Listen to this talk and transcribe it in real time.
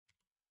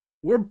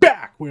We're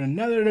back with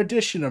another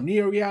edition of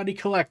Neo Reality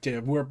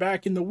Collective. We're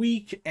back in the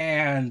week,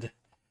 and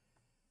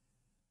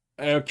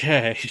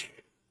okay,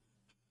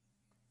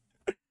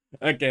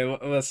 okay,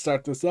 let's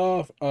start this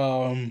off.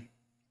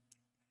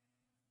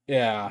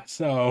 Yeah.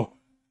 So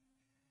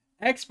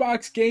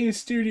Xbox Game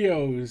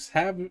Studios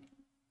have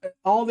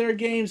all their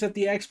games at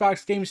the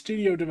Xbox Game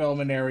Studio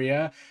development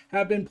area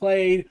have been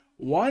played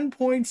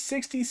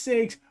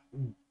 1.66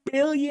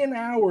 billion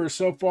hours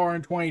so far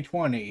in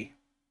 2020.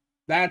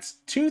 That's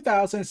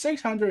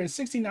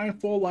 2,669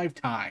 full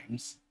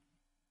lifetimes.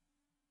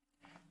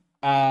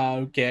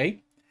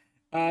 Okay.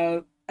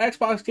 Uh,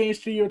 Xbox Game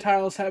Studio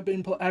titles have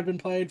been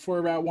played for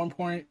about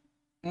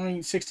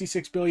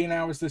 1.66 billion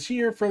hours this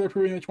year, further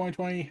proving that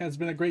 2020 has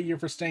been a great year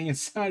for staying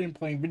inside and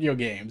playing video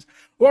games,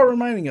 while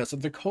reminding us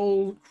of the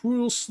cold,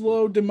 cruel,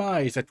 slow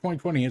demise that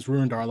 2020 has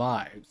ruined our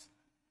lives.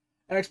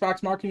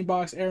 Xbox marketing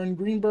boss Aaron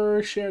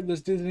Greenberg shared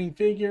this dizzying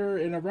figure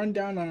in a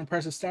rundown on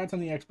impressive stats on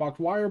the Xbox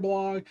Wire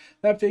blog.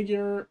 That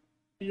figure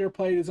year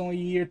played is only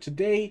year to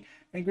date,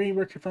 and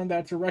Greenberg confirmed that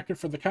it's a record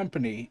for the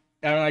company.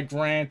 And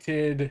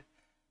granted,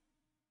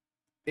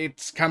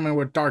 it's coming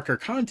with darker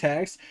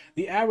context.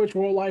 The average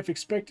world life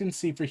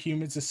expectancy for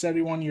humans is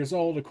 71 years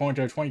old, according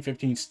to a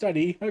 2015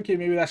 study. Okay,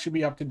 maybe that should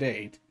be up to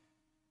date.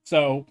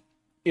 So,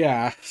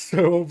 yeah,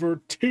 so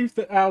over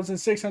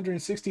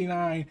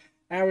 2,669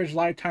 average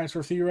lifetimes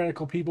for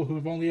theoretical people who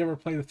have only ever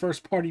played the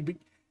first party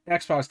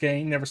Xbox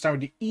game, never started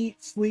to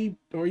eat, sleep,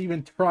 or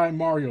even try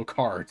Mario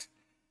Kart.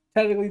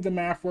 Technically, the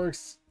math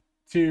works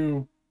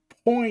to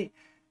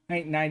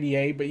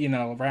 0.98,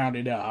 but round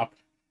it up.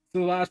 So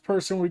the last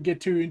person would get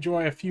to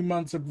enjoy a few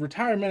months of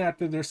retirement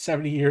after their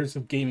 70 years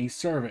of gaming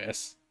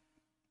service.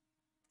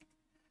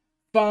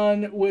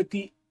 Fun with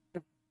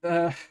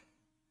uh,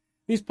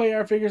 these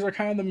player figures are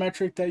kind of the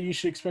metric that you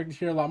should expect to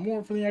hear a lot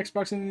more from the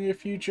Xbox in the near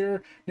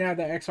future. Now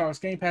that Xbox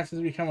Game Pass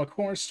has become a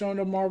cornerstone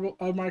of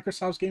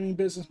Microsoft's gaming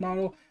business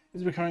model,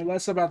 it's becoming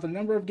less about the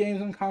number of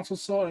games on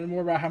consoles sold and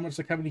more about how much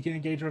the company can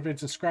engage with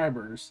its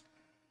subscribers.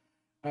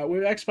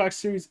 With Xbox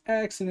Series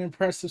X and an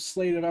impressive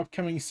slate of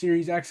upcoming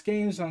Series X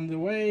games on the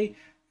way,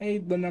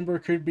 the number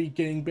could be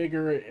getting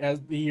bigger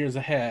as the years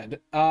ahead.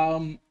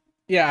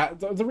 Yeah,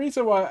 the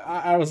reason why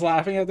I was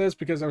laughing at this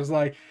because I was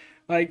like,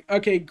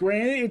 okay,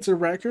 granted it's a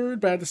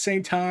record, but at the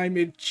same time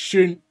it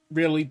shouldn't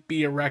really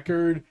be a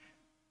record.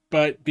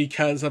 But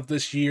because of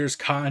this year's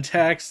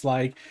context,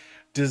 like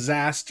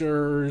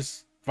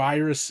disasters,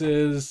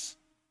 viruses,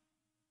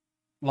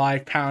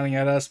 life pounding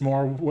at us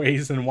more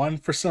ways than one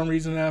for some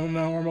reason than a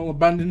normal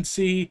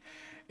abundancy,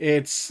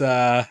 it's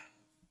uh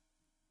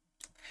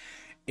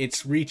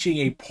it's reaching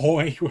a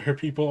point where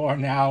people are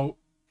now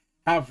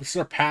have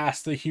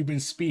surpassed the human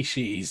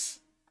species.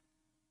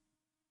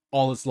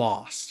 All is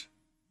lost.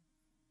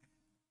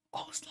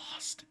 All is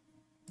lost.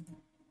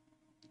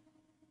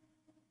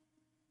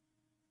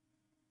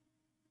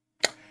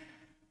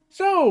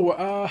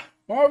 So,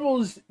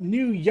 Marvel's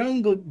new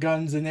Young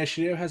Guns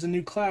initiative has a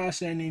new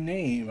class and a new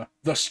name,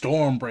 the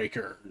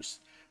Stormbreakers.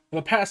 For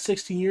the past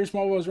 16 years,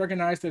 Marvel has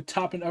recognized the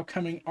top and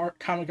upcoming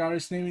comic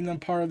artists, naming them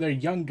part of their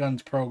Young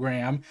Guns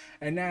program,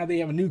 and now they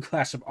have a new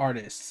class of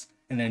artists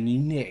and a new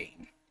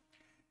name.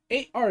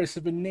 8 artists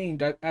have been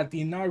named at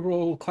the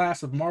inaugural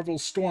class of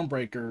Marvel's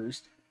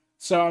Stormbreakers.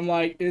 So I'm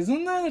like,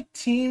 isn't that a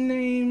team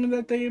name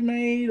that they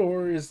made,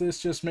 or is this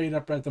just made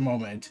up at the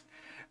moment?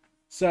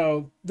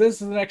 So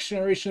this is the next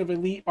generation of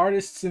elite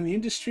artists in the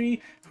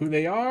industry. Who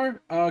they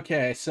are?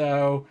 Okay,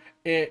 so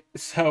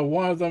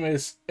one of them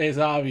is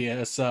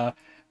obvious.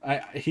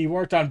 He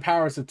worked on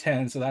Powers of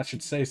 10, so that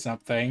should say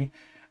something.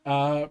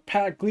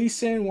 Pat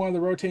Gleason, one of the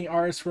rotating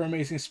artists for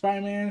Amazing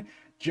Spider-Man.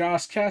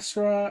 Josh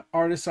Castra,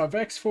 artist of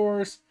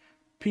X-Force.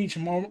 Peach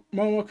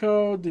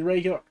Momoko, the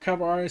regular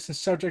cover artist and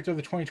subject of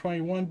the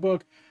 2021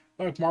 book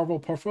Marvel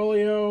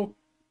Portfolio.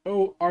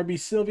 Oh, RB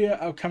Sylvia,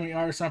 upcoming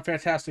artist on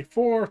Fantastic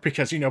Four,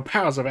 because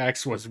Powers of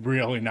X was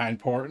really not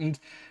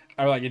important.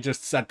 I like it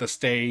just set the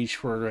stage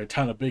for a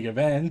ton of big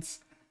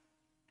events.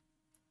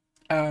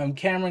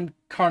 Cameron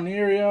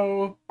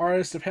Carnerio,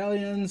 artist of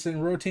Hellions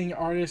and rotating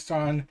artist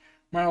on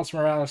Miles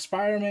Morales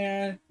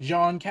Spider-Man.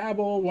 John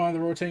Cabell, one of the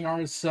rotating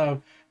artists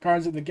of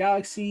Guardians of the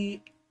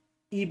Galaxy.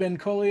 Eben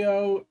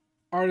Colio,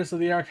 artist of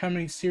the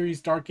upcoming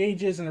series Dark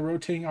Ages and a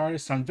rotating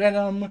artist on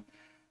Venom.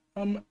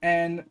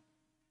 And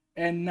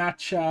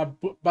Nacha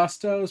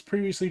Bustos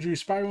previously drew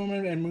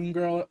Spider-Woman and Moon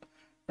Girl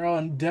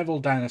and Devil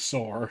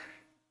Dinosaur.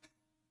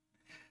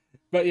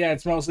 But yeah,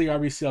 it's mostly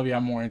RB Sylvia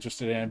I'm more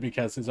interested in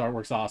because his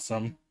artwork's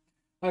awesome.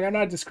 Like, I'm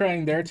not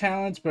discrediting their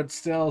talents, but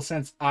still,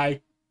 since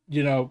I,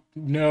 know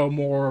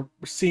more,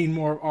 seen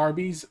more of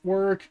RB's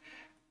work,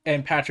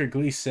 and Patrick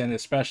Gleason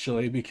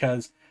especially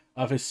because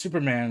of his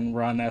Superman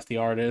run as the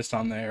artist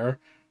on there.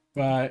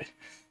 But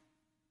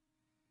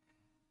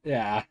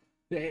yeah,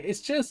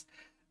 it's just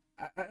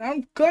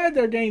I'm glad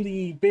they're getting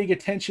the big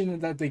attention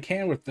that they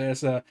can with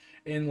this,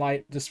 in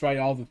light despite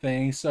all the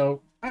things.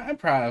 So I'm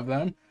proud of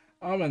them,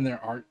 and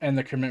their art and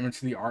their commitment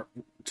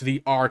to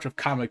the art of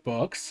comic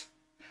books.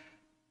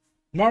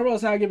 Marvel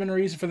has now given a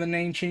reason for the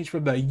name change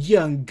from the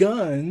Young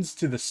Guns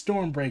to the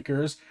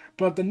Stormbreakers,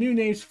 but the new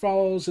name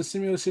follows a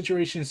similar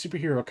situation in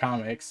superhero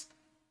comics.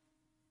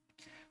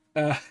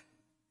 Uh,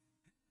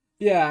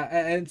 yeah,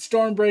 and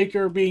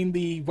Stormbreaker being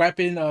the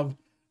weapon of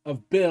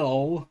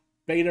Bill,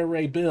 Beta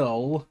Ray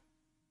Bill.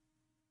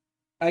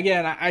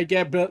 Again, I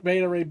get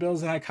Beta Ray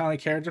Bill's an iconic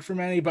character for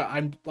many, but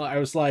I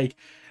was like,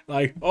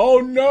 oh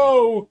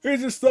no,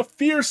 it is the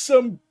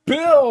fearsome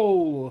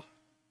Bill.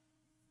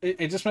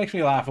 It just makes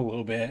me laugh a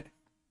little bit.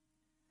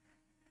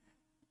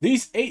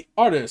 These 8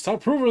 artists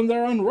have proven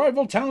their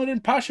unrivaled talent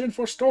and passion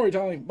for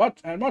storytelling,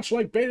 much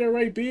like Beta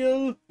Ray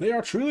Bill, they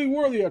are truly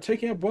worthy of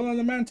taking up one of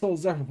the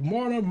mantles of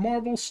modern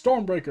Marvel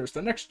Stormbreakers,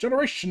 the next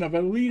generation of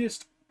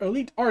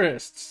elite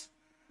artists.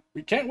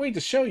 We can't wait to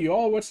show you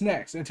all what's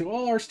next, and to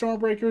all our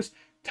Stormbreakers,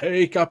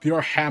 take up your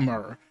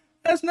hammer.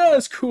 That's not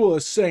as cool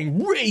as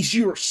saying, raise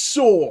your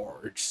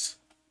swords!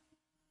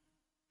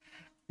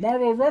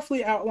 Marvel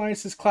roughly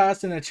outlines this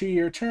class in a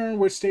 2-year term,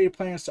 which stated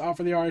plans to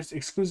offer the artists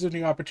exclusive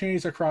new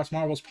opportunities across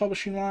Marvel's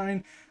publishing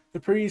line. The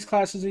previous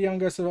classes of Young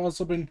Guns have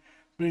also been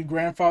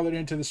grandfathered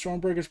into the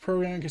Stormbreakers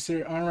program,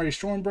 considered honorary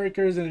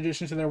Stormbreakers, in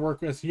addition to their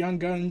work with Young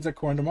Guns,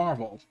 according to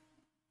Marvel.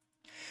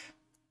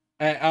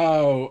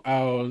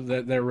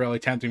 They're really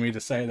tempting me to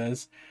say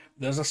this.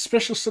 There's a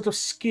special set of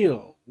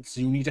skills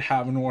you need to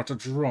have in order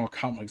to draw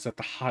comics at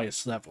the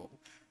highest level.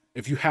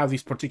 If you have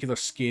these particular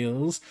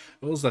skills,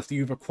 those that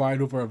you've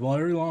acquired over a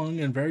very long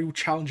and very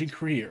challenging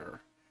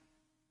career,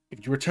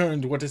 if you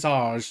return to what is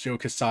ours, Joe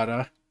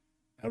Quesada,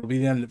 that'll be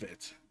the end of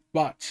it.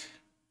 But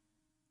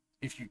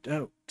if you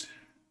don't,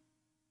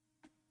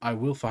 I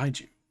will find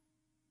you.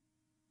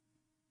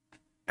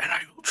 And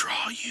I will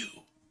draw you.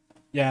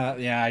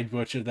 Yeah, I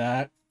butchered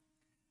that.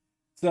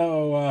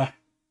 So,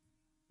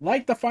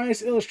 like the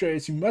finest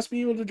illustrators, you must be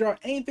able to draw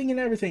anything and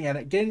everything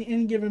at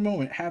any given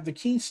moment. Have the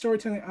keen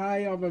storytelling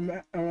eye of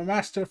a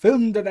master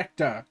film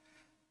director.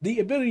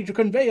 The ability to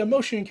convey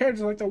emotion in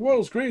characters like the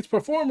world's greatest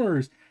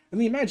performers. And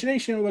the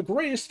imagination of the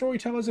greatest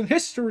storytellers in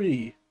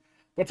history.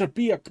 But to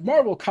be a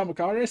Marvel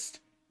comic artist,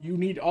 you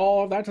need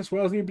all of that as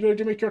well as the ability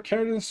to make your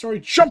character and story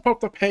jump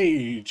off the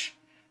page.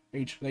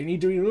 They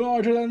need to be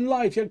larger than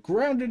life, yet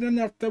grounded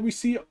enough that we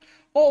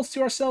all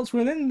see ourselves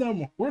within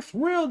them. We're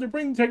thrilled to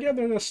bring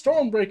together the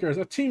Stormbreakers,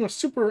 a team of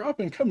super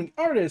up-and-coming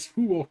artists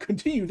who will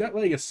continue that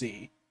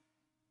legacy.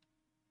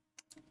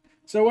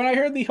 So when I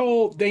heard the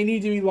whole, they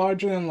need to be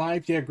larger than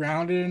life, yet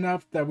grounded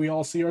enough that we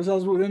all see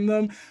ourselves within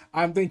them,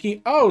 I'm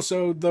thinking, oh,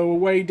 so the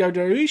way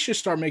WWE should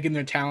start making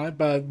their talent,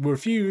 but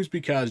refuse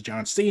because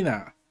John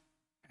Cena,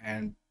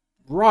 and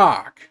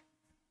Rock,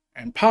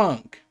 and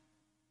Punk,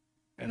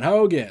 and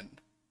Hogan,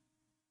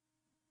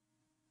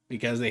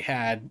 because they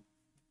had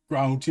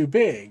grown too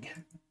big.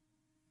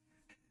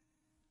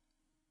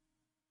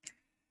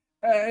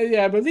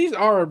 Yeah, but these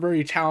are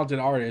very talented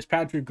artists.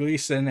 Patrick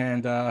Gleason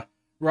and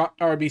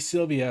R.B.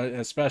 Sylvia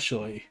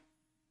especially.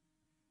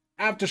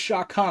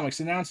 Aftershock Comics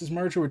announces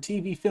merger with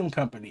TV film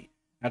company.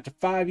 After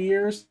 5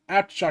 years,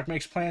 Aftershock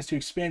makes plans to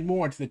expand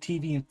more into the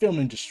TV and film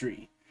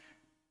industry.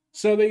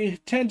 So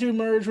they tend to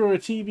merge with a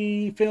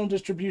TV film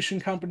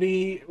distribution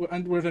company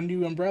with a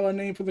new umbrella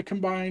name for the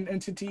combined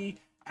entity,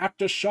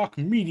 Aftershock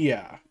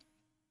Media.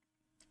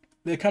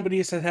 The company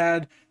has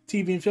had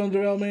TV and film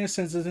development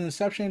since its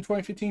inception in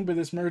 2015, but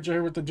this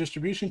merger with the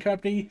distribution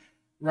company,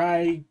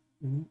 Rai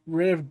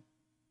Rivgachi,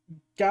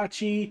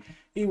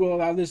 he will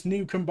allow this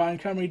new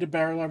combined company to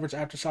better leverage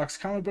Aftershock's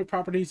comic book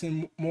properties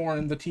and more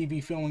in the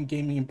TV, film, and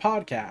gaming and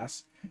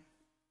podcasts.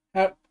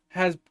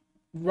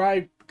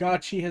 Rai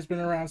Gotchi has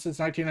been around since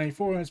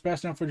 1994 and is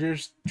best known for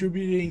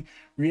distributing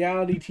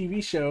reality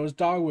TV shows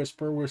Dog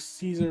Whisperer with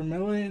Caesar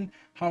Millen,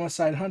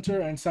 Homicide Hunter,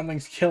 and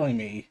Something's Killing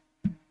Me.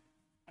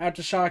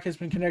 Aftershock has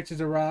been connected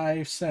to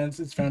Rai since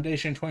its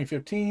foundation in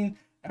 2015,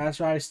 as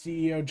Rai's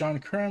CEO John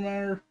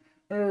Kramer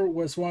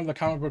was one of the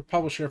comic book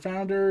publisher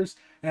founders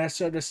and has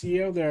served as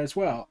CEO there as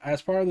well.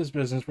 As part of this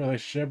business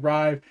relationship,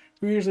 Rai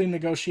previously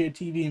negotiated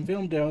TV and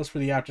film deals for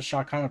the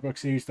Aftershock comic book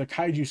series The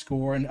Kaiju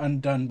Score and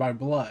Undone by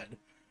Blood.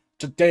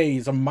 Today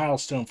is a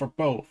milestone for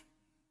both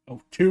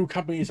of 2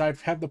 companies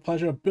I've had the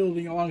pleasure of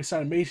building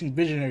alongside amazing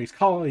visionaries,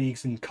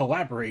 colleagues, and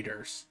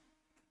collaborators.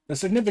 The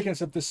significance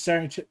of this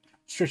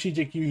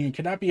strategic union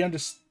cannot be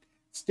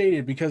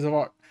understated because of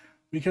our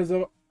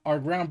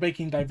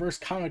groundbreaking diverse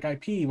comic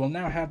IP will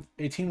now have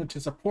a team to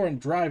support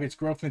and drive its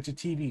growth into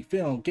TV,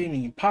 film,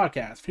 gaming, and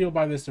podcasts, fueled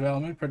by this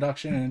development,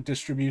 production, and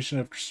distribution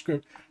of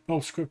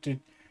both scripted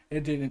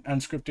and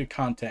unscripted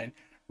content.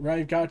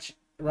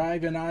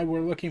 Rive and I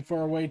were looking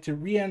for a way to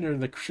re-enter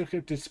the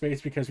scripted space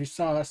because we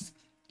saw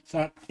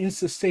an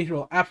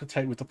insatiable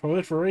appetite with the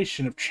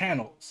proliferation of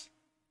channels.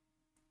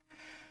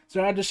 So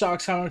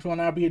Aftershock Comics will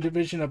now be a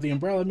division of the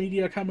Umbrella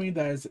Media Company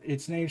that is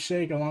its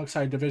namesake,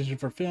 alongside Division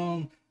for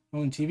Film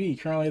and TV.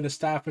 Currently, the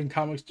staff and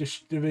comics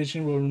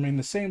division will remain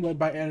the same, led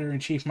by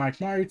editor-in-chief Mike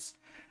Martz,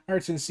 and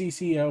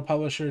CCO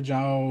publisher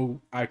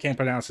Joe, I can't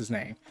pronounce his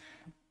name.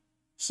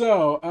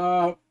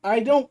 So, I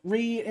don't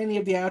read any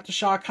of the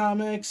Aftershock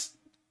comics.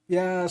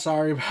 Yeah,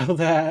 sorry about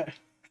that.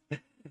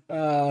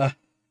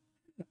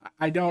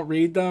 I don't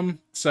read them,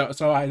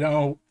 so I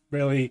don't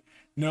really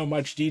know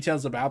much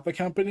details about the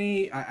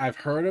company. I've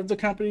heard of the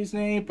company's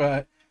name,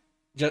 but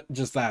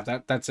just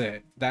that's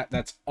it.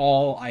 That's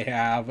all I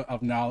have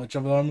of knowledge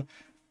of them.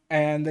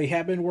 And they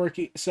have been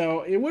working,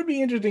 so it would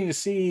be interesting to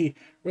see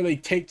where they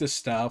take this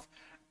stuff.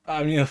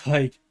 I mean,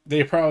 like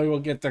they probably will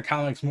get their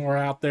comics more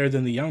out there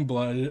than the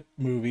Youngblood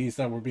movies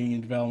that were being in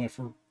development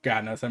for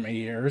God knows how many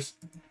years.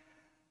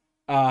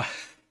 Uh,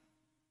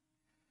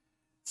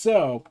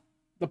 so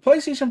the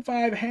PlayStation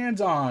 5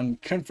 hands-on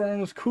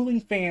confirms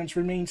cooling fans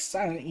remain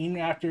silent even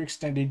after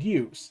extended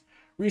use.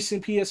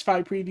 Recent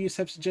PS5 previews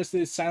have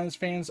suggested silence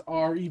fans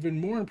are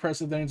even more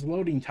impressive than its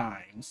loading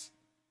times.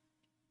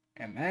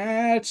 And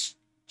that's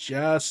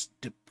just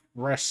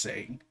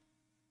depressing.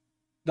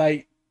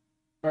 Like,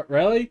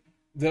 really?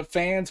 The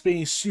fans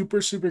being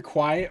super, super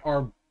quiet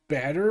are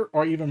better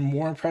or even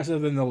more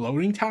impressive than the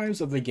loading times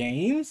of the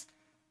games?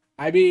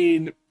 I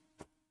mean,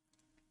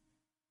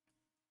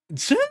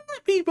 shouldn't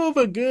it be both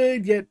a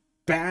good yet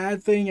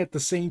bad thing at the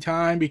same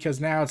time?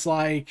 Because now it's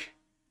like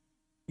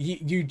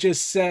you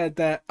just said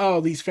that, oh,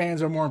 these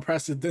fans are more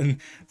impressive than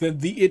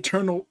the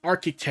eternal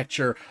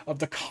architecture of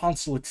the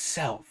console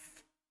itself.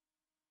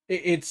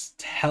 It's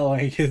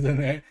telling, isn't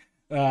it?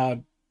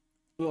 Well,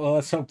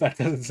 let's hope that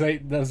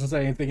doesn't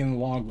say anything in the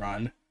long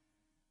run.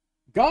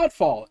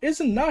 Godfall is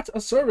not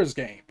a service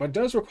game, but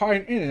does require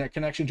an internet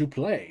connection to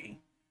play.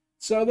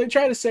 So they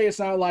try to say it's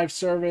not a live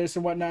service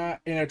and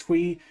whatnot in a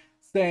tweet,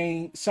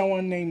 saying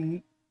someone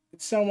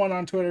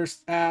on Twitter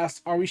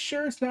asked, "Are we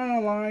sure it's not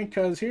online?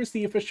 Because here's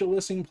the official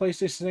listing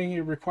PlayStation saying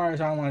it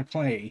requires online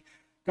play."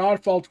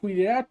 Godfall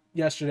tweeted out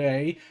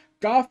yesterday.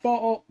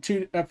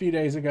 A few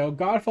days ago.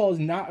 Godfall is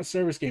not a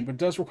service game, but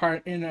does require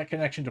an internet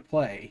connection to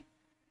play.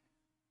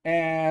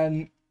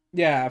 And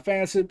yeah,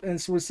 fans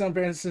and with some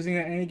fans saying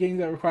that any game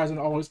that requires an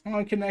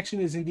always-on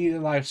connection is indeed a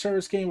live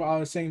service game, while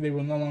others saying they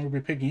will no longer be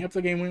picking up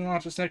the game when it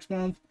launches next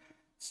month.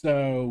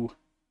 So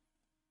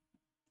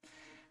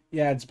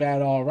yeah, it's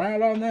bad all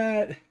around on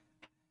that.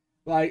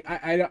 Like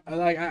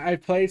I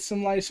played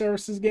some live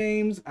services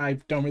games. I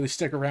don't really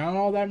stick around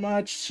all that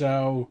much,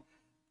 so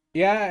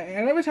yeah.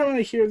 And every time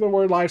I hear the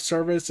word live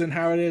service and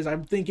how it is,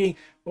 I'm thinking,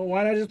 well,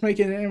 why not just make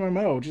it an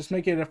MMO? Just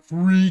make it a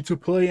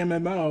free-to-play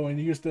MMO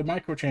and use the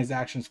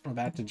microtransactions for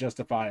that to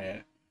justify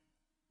it.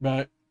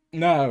 But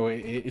no,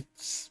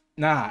 it's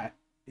not,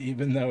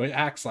 even though it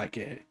acts like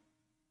it.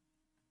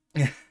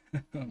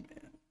 Oh man.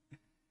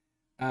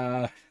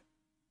 Uh,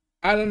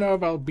 I don't know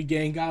about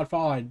beginning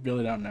Godfall. I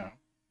really don't know.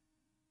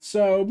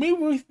 So,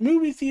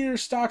 movie theater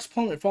stocks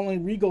plummet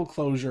following Regal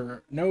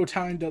closure. No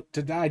time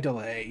to die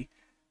delay.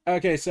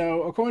 Okay,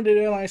 so according to the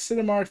airline,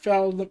 Cinemark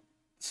fell the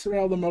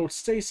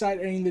most stateside,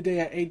 ending the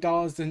day at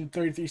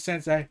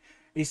 $8.33 at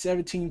a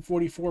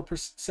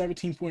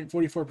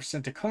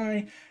 17.44%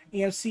 decline.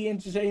 EMC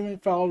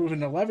Entertainment followed with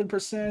an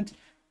 11%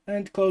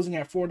 and closing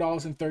at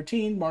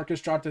 $4.13. Marcus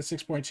dropped at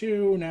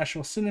 6.2.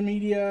 National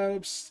Cinemedia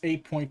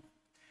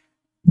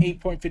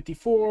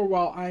 8.54,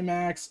 while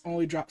IMAX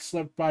only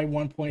slipped by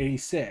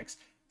 1.86.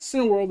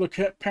 Cineworld, the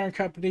parent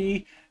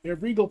company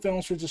of Regal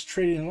Films, which is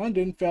traded in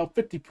London, fell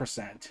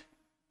 50%.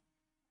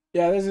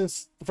 Yeah, this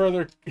is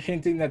further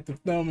hinting that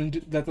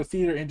the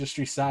theater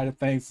industry side of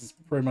things is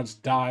pretty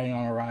much dying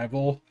on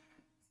arrival.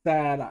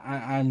 Sad.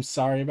 I'm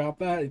sorry about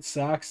that. It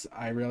sucks.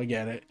 I really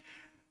get it.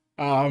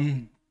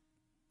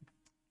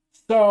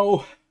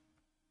 So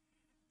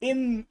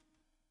in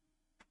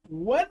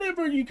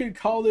whatever you could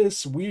call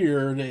this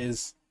weird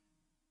is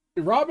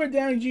Robert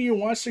Downey Jr.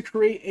 wants to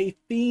create a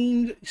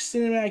themed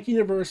cinematic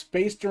universe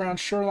based around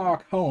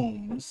Sherlock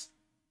Holmes,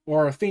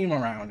 or a theme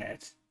around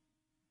it.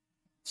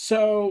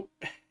 So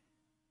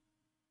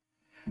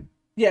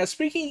yeah,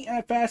 speaking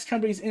at Fast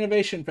Company's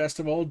Innovation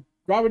Festival,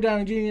 Robert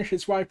Downey Jr.,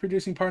 his wife,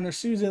 producing partner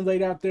Susan,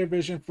 laid out their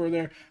vision for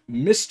their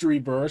mystery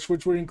verse,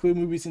 which would include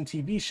movies and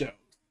TV shows.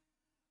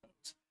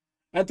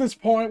 At this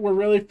point, we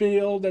really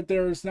feel that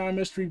there is not a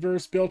mystery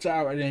verse built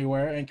out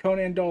anywhere, and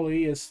Conan Doyle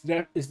is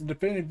the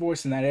definitive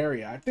voice in that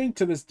area, I think,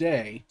 to this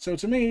day. So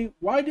to me,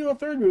 why do a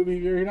third movie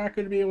if you're not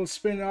going to be able to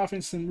spin it off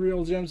in some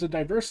real gems of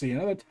diversity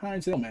and other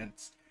times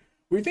elements?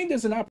 We think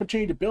there's an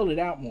opportunity to build it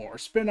out more.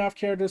 Spin off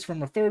characters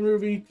from a third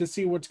movie to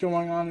see what's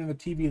going on in the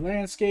TV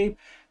landscape.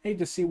 Hate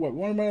to see what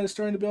Warner Bros. Is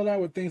starting to build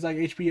out with things like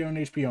HBO and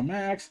HBO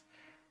Max.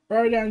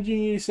 Robert Downey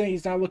Jr. is saying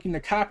he's not looking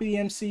to copy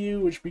the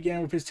MCU, which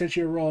began with his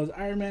titular role as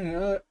Iron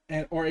Man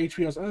or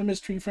HBO's other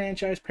mystery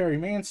franchise, Perry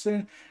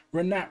Manson.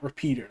 We're not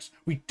repeaters.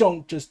 We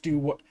don't just do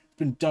what's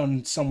been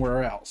done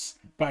somewhere else.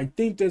 But I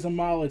think there's a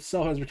model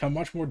itself has become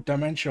much more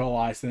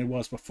dimensionalized than it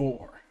was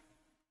before.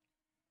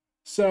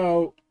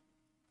 So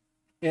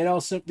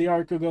the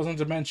article goes on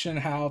to mention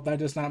how that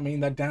does not mean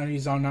that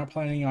Downey's are not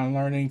planning on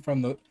learning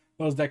from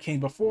those that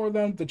came before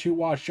them. The two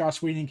watched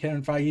Joss Whedon and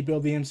Kevin Feige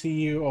build the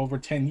MCU over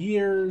 10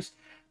 years.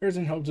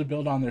 And hope to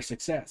build on their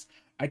success.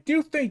 I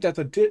do think that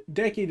the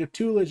decade of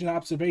tutelage and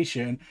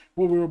observation,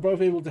 what we were both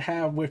able to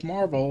have with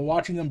Marvel,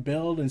 watching them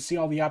build and see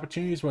all the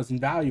opportunities, was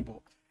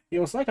invaluable. It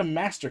was like a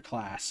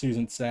masterclass,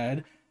 Susan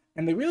said,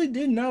 and they really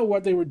did know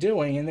what they were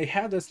doing, and they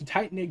had this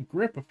tight-knit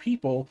grip of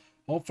people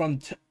from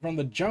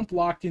the jump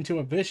locked into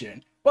a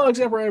vision. Well,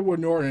 except for Edward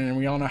Norton, and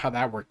we all know how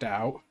that worked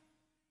out.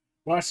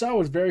 What I saw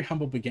was very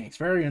humble beginnings,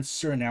 very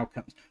uncertain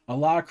outcomes, a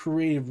lot of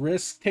creative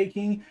risk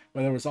taking,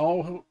 but there was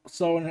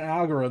also an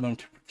algorithm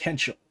to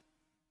potential.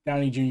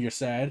 Downey Jr.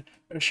 said,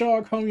 "The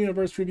Sherlock Holmes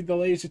universe would be the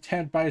latest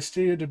attempt by a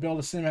studio to build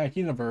a cinematic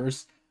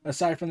universe.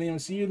 Aside from the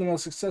MCU, the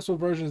most successful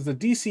version is the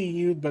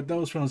DCU, but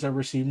those films have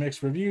received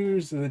mixed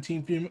reviews, and the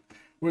team film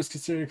was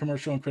considered a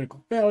commercial and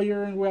critical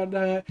failure and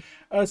whatnot.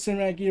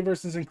 Cinematic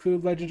universes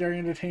include Legendary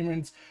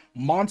Entertainment's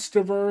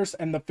Monsterverse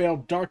and the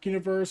failed Dark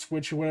Universe,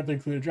 which would have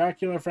included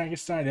Dracula,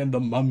 Frankenstein, and the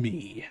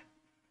Mummy.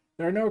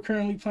 There are no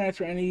currently plans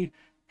for any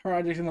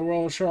projects in the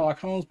world of Sherlock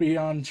Holmes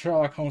beyond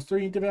Sherlock Holmes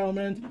 3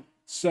 development,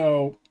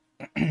 so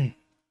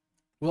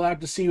we'll have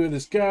to see where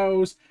this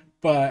goes."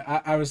 But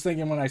I was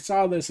thinking when I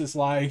saw this, it's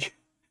like,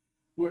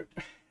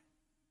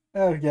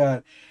 oh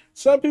god.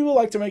 Some people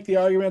like to make the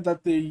argument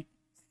that the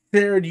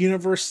shared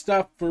universe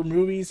stuff for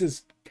movies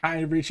is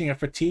kind of reaching a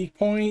fatigue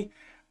point.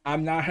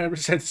 I'm not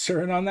 100%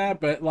 certain on that,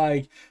 but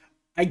like,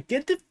 I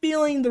get the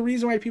feeling the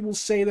reason why people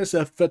say there's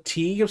a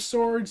fatigue of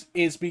sorts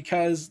is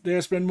because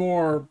there's been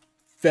more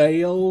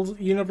failed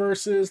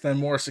universes than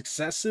more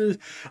successes.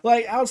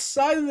 Like,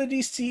 outside of the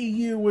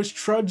DCEU, which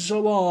trudged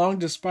along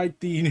despite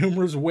the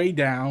numerous way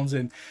downs,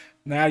 and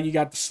now you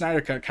got the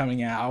Snyder Cut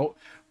coming out.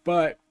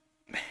 But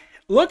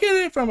look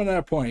at it from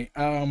another point.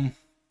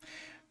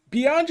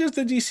 Beyond just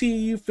the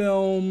DCEU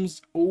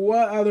films,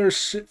 what other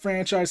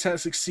franchise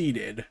has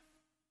succeeded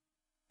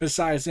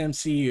besides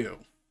MCU?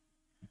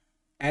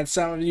 And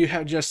some of you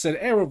have just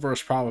said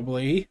Arrowverse,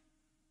 probably.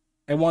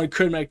 And one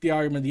could make the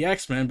argument the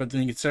X-Men, but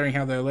then considering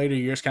how their later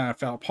years kind of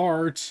fell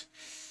apart.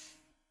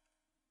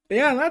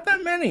 Yeah, not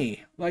that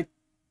many. Like,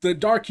 the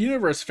Dark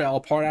Universe fell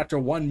apart after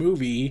one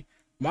movie.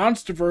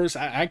 Monsterverse,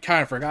 I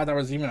kind of forgot that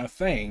was even a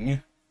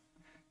thing.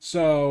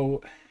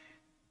 So,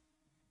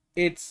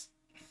 it's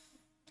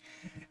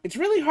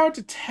really hard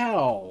to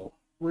tell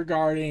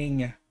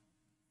regarding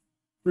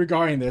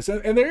this.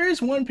 And there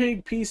is one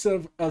big piece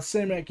of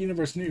cinematic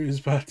universe news,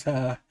 but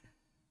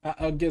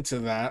I'll get to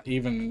that.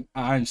 Even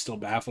I'm still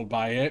baffled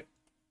by it.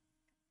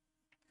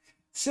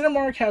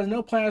 Cinemark has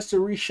no plans to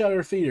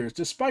reshutter theaters.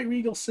 Despite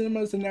Regal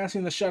Cinemas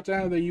announcing the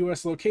shutdown of their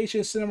U.S.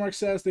 location, Cinemark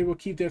says they will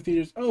keep their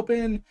theaters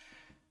open.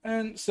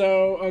 And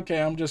so,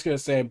 okay, I'm just going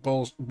to say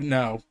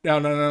no.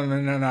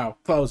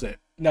 Close it.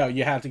 No,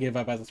 you have to give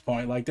up at this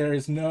point. Like, there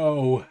is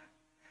no...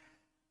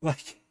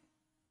 Like,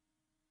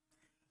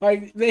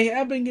 they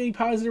have been getting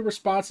positive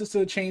responses to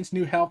the chain's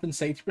new health and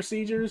safety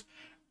procedures,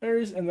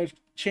 and the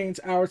chain's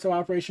hours of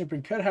operation have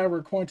been cut. However,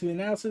 according to the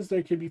analysis,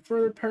 there could be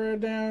further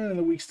pared down in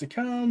the weeks to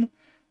come.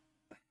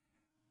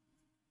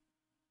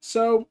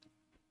 So,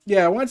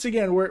 yeah, once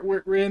again,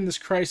 we're in this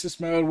crisis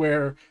mode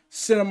where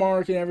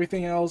Cinemark and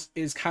everything else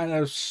is kind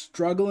of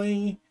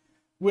struggling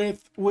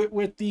with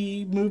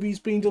the movies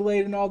being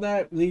delayed and all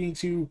that, leading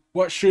to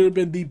what should have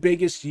been the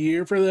biggest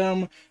year for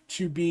them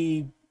to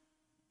be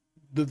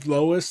the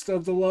lowest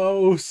of the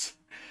lows,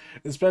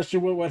 especially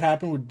with what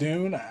happened with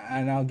Dune,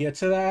 and I'll get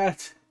to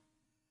that.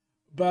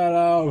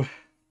 But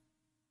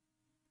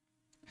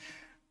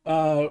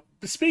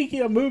speaking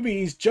of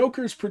movies,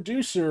 Joker's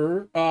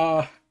producer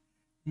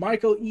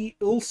Michael E.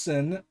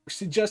 Ulson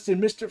suggested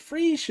Mr.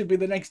 Freeze should be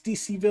the next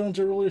DC villain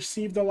to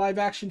receive the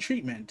live-action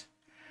treatment.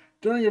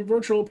 During a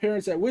virtual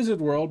appearance at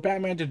Wizard World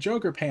Batman to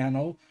Joker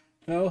panel,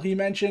 he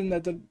mentioned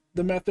that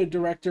the method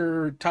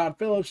director Todd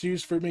Phillips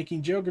used for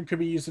making Joker could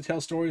be used to tell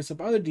stories of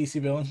other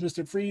DC villains.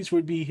 Mr. Freeze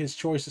would be his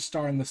choice to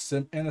star in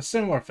a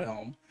similar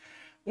film.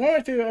 One of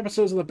my favorite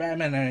episodes of the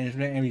Batman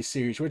animated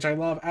series, which I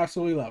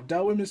absolutely love,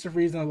 dealt with Mr.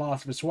 Freeze and the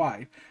loss of his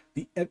wife.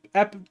 The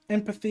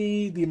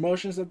empathy, the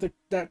emotions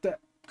that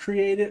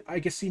created,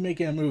 I could see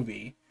making a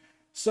movie.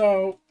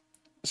 So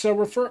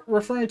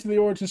referring to the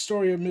origin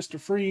story of Mr.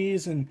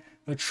 Freeze and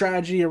the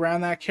tragedy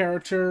around that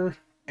character,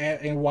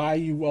 and why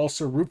you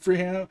also root for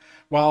him.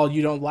 While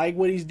you don't like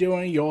what he's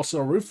doing, you also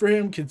root for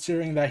him,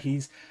 considering that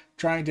he's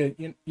trying to,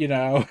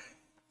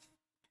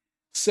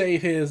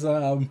 save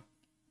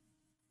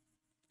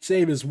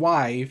his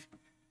wife.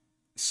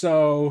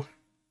 So,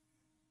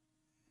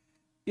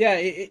 yeah,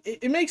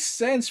 it makes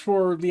sense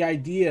for the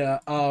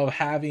idea of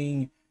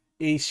having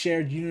a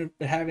shared unit,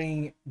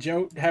 having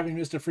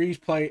Mr. Freeze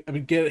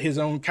get his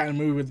own kind of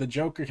movie with the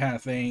Joker kind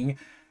of thing.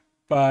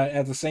 But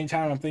at the same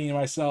time, I'm thinking to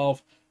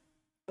myself,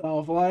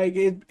 I'm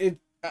pretty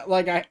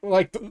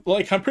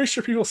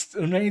sure people,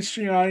 the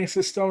mainstream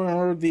audiences still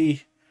remember the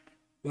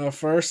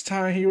first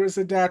time he was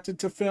adapted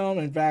to film.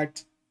 In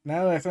fact,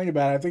 now that I think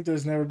about it, I think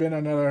there's never been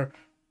another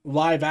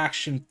live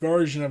action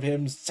version of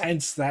him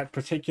since that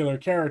particular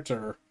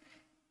character.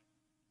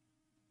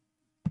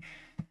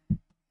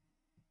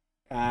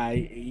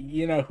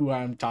 You know who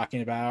I'm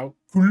talking about.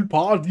 Full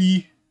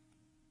party.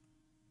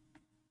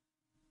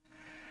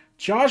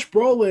 Josh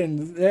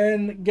Brolin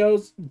then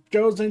goes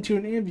into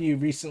an interview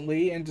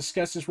recently and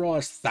discussed his role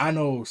as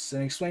Thanos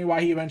and explained why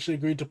he eventually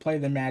agreed to play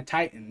the Mad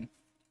Titan.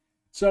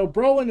 So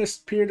Brolin has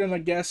appeared on a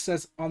guest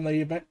as on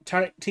the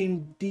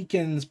Team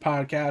Deacon's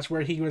podcast,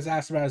 where he was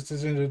asked about his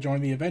decision to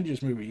join the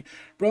Avengers movie.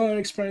 Brolin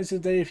explains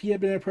that if he had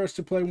been approached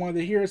to play one of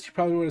the heroes, he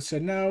probably would have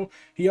said no.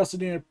 He also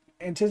didn't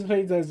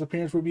anticipate that his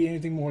appearance would be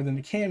anything more than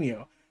a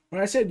cameo. When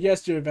I said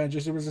yes to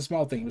Avengers, it was a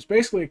small thing. It was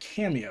basically a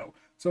cameo.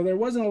 So there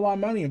wasn't a lot of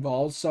money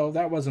involved, so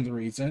that wasn't the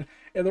reason.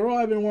 If the role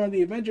had been one of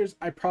the Avengers,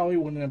 I probably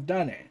wouldn't have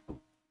done it.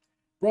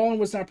 Brolin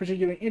was not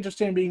particularly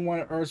interested in being one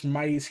of Earth's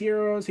mightiest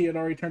heroes. He had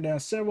already turned down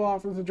several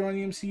offers to join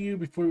the MCU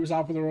before he was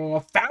offered the role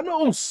of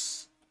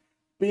Thanos.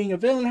 Being a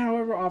villain,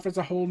 however, offers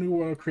a whole new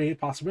world of creative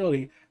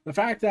possibility. The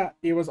fact that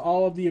it was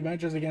all of the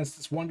Avengers against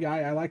this one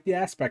guy, I like the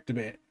aspect of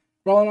it.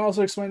 Brolin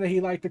also explained that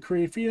he liked the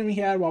creative freedom he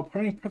had while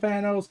playing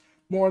Thanos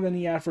more than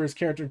he had for his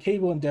character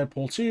Cable in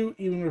Deadpool 2.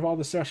 Even with all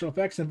the special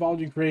effects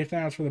involved in creating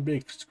Thanos for the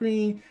big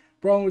screen,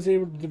 Brolin was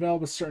able to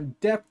develop a certain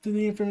depth to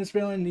the infamous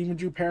villain and even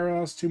drew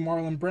parallels to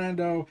Marlon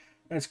Brando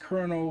as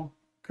Colonel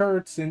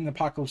Kurtz in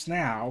Apocalypse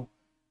Now.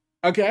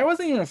 Okay, I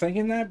wasn't even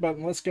thinking that, but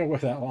let's go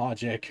with that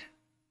logic.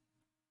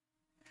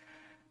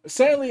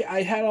 Sadly,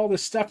 I had all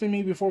this stuff in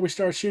me before we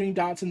started shooting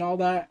dots and all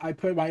that. I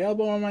put my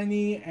elbow on my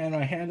knee and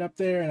my hand up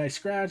there and I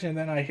scratched, and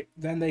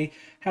then they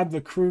had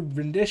the crude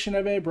rendition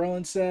of it,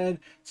 Brolin said.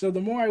 So the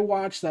more I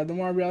watched that, the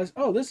more I realized,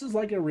 oh, this is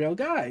like a real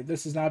guy.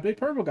 This is not a big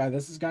purple guy.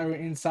 This is a guy with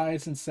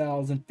insides and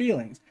cells and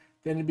feelings.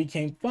 Then it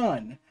became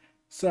fun.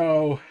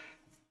 So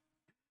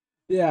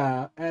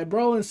yeah,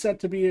 Brolin's set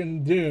to be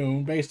in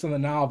Dune, based on the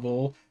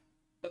novel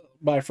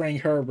by Frank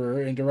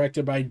Herbert and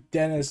directed by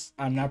Dennis.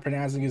 I'm not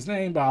pronouncing his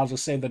name, but I'll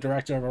just say the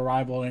director of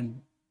Arrival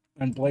and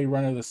Blade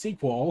Runner the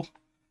sequel.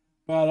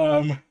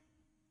 But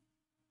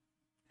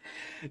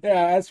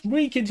yeah, as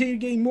we continue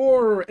getting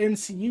more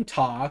MCU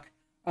talk,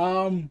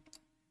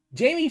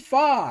 Jamie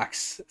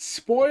Foxx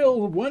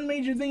spoiled one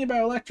major thing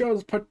about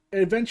Electro's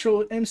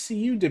eventual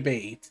MCU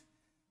debate.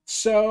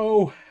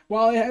 So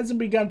while it hasn't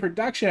begun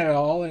production at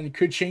all, and it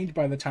could change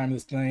by the time of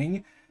this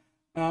thing,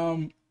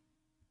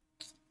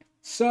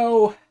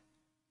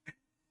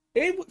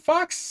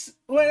 Fox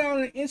went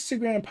on an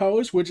Instagram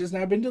post, which has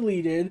now been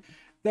deleted,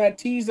 that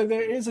teased that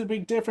there is a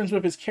big difference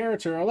with his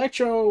character.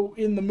 Electro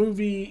in the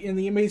movie, in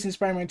The Amazing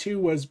Spider-Man 2,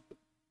 was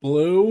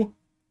blue.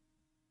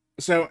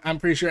 So I'm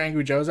pretty sure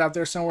Angry Joe's out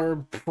there somewhere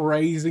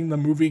praising the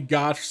movie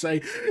God for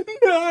saying,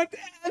 not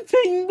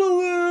acting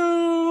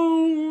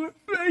blue.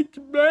 Thank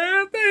you,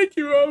 man. Thank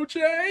you,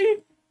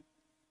 OJ.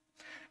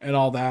 And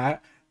all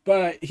that.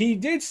 But he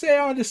did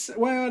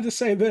went on to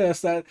say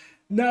this, that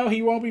no,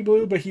 he won't be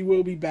blue, but he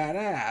will be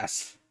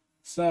badass.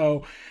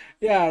 So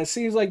yeah, it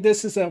seems like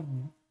this is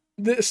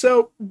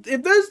so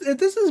if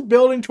this is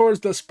building towards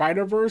the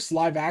Spider-Verse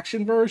live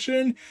action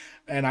version,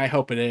 and I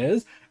hope it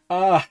is,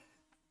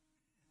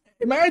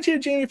 imagine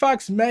if Jamie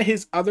Foxx met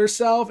his other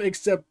self,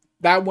 except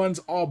that one's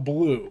all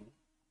blue.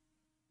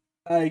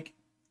 Like,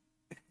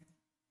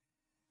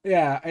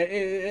 yeah,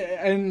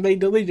 and they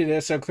deleted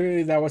it, so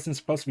clearly that wasn't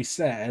supposed to be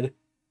said.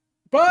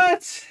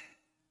 But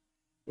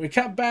we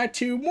cut back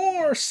to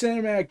more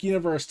cinematic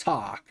universe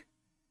talk.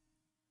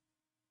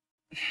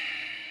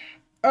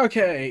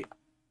 Okay,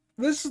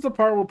 this is the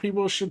part where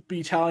people should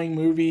be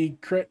telling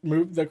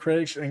the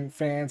critics and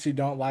fans who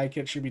don't like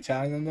it should be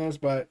telling them this,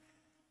 but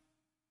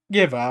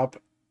give up.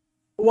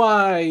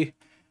 Why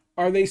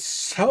are they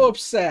so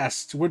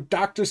obsessed with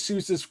Dr.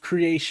 Seuss's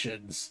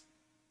creations?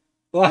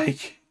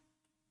 Like,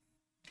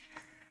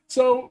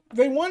 so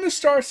they want to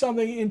start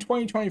something in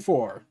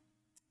 2024.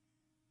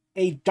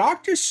 A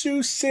Dr.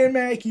 Seuss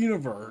cinematic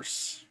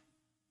universe.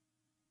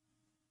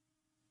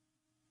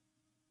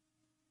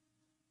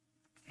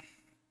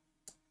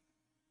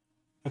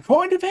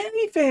 According to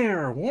Vanity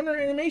Fair, Warner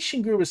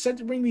Animation Group is set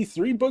to bring the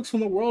 3 books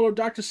from the world of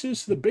Dr.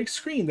 Seuss to the big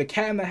screen: The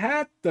Cat in the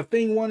Hat, The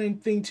Thing 1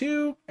 and Thing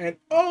 2, and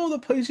Oh, the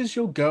Places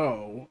You'll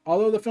Go.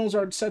 Although the films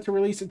are set to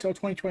release until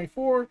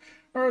 2024,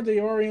 they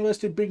already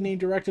listed big-name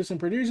directors and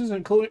producers,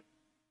 including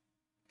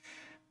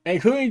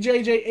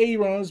J.J.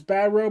 Abrams,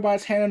 Bad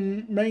Robot's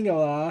Hannah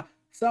Mangala,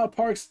 South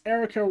Park's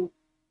Erica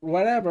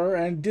whatever,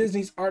 and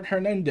Disney's Art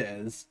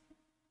Hernandez.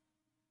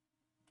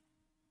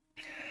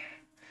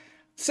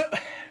 So,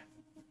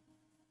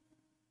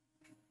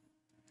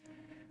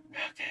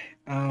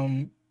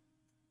 okay.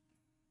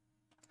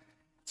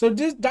 So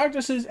Dr.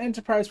 Seuss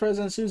Enterprise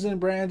President Susan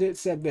Brandit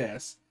said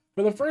this: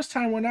 for the first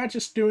time, we're not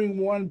just doing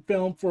one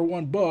film for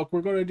one book.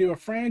 We're going to do a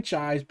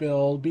franchise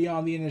build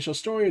beyond the initial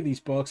story of these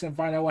books and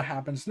find out what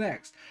happens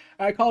next.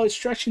 I call it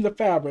stretching the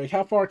fabric.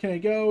 How far can it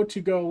go to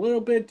go a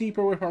little bit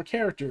deeper with our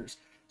characters?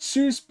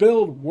 Seuss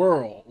build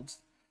worlds.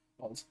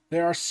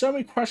 There are so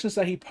many questions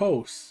that he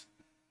posts,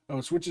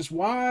 which is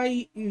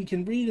why you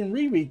can read and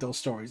reread those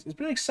stories. It's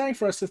been exciting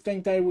for us to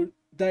think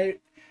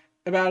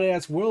about it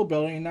as world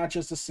building and not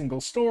just a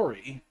single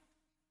story.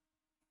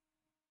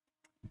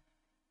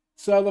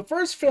 So the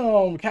first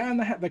film, The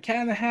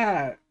Cat in the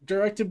Hat,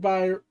 directed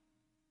by,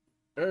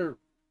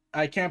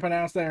 I can't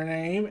pronounce their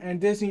name, and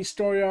Disney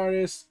story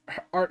artist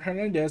Art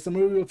Hernandez, the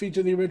movie will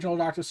feature the original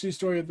Dr. Seuss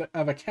story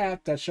of a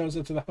cat that shows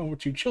up to the home with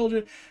 2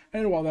 children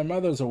and while their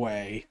mother's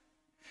away.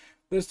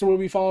 This will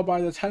be followed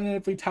by the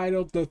tentatively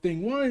titled The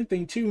Thing 1 and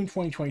Thing 2 in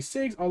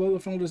 2026. Although the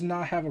film does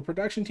not have a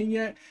production team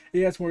yet,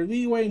 it has more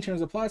leeway in terms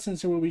of plot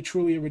since it will be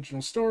truly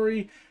original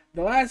story.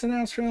 The last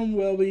announced film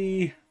will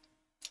be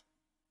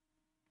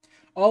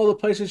All the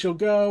Places You'll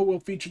Go, will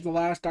feature the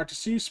last Dr.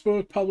 Seuss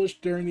book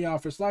published during the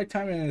author's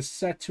lifetime and is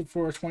set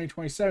for a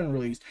 2027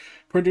 release.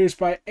 Produced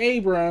by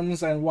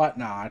Abrams and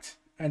whatnot,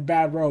 and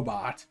Bad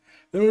Robot.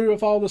 The movie will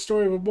follow the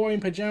story of a boy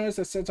in pajamas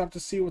that sets off to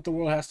see what the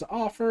world has to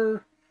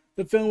offer.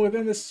 The film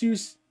within the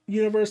Seuss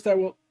universe that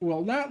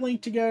will not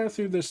link together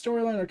through the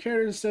storyline or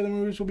characters. Instead, the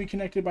movies will be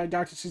connected by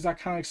Dr. Seuss'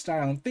 iconic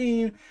style and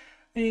theme.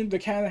 And the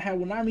Cat in the Hat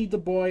will not meet the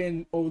boy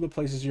in All the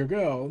Places You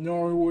Go,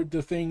 nor would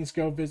the things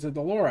go visit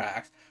the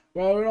Lorax.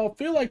 While it all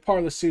feel like part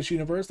of the Seuss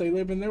universe, they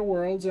live in their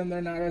worlds and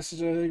they're not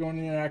necessarily going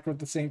to interact with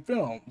the same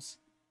films.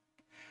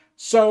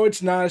 So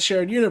it's not a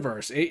shared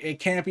universe. It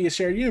can't be a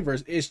shared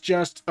universe. It's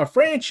just a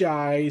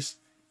franchise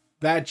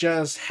that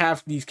just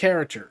have these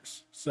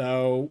characters.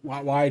 So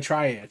why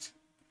try it?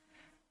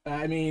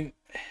 I mean,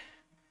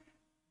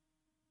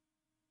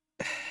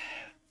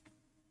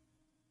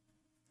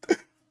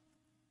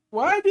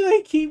 why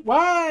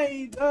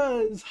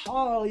does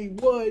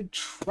Hollywood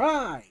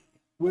try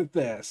with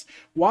this?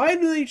 Why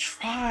do they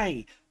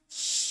try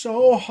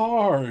so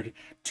hard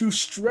to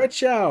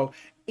stretch out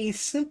a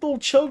simple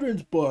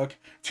children's book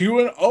to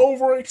an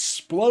over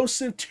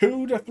explosive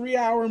 2 to 3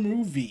 hour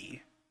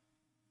movie?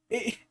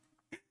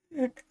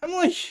 I'm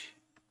like,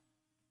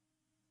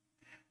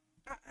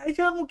 I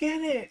don't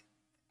get it.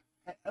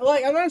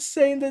 Like, I'm not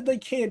saying that they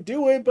can't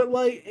do it, but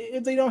like,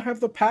 if they don't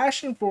have the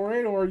passion for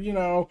it, or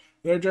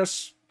they're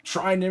just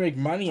trying to make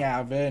money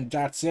out of it and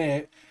that's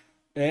it,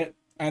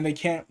 and they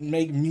can't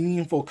make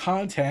meaningful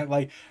content,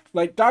 like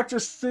Dr.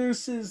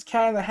 Seuss's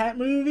Cat in the Hat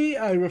movie.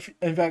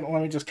 In fact,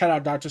 let me just cut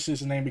out Dr.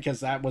 Seuss's name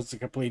because that was a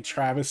complete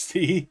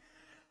travesty.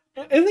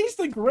 At least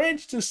the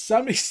Grinch, to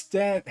some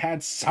extent,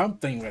 had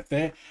something with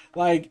it.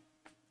 Like,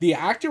 the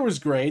actor was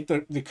great,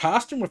 the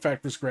costume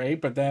effect was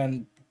great, but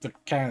then the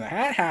Cat in the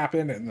Hat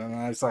happened, and then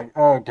I was like,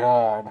 oh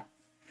god.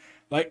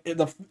 Like,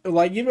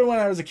 even when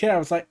I was a kid, I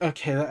was like,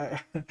 okay,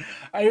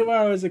 when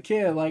I was a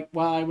kid, like,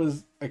 while I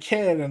was a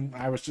kid and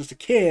I was just a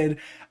kid,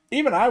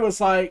 even I was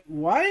like,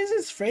 why is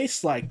his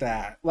face like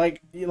that?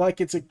 Like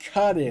it's a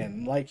cut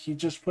in, like he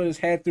just put his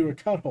head through a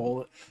cut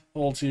hole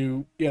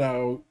to,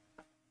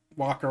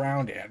 walk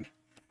around in.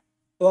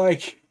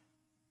 Like,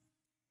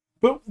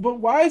 but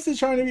why is it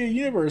trying to be a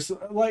universe?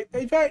 Like,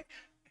 in fact,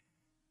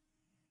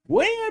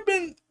 wouldn't it have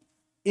been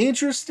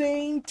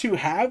interesting to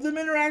have them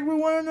interact with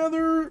one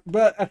another?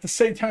 But at the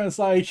same time, it's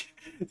like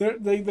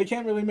they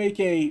can't really make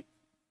a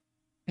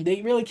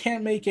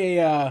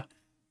cinematic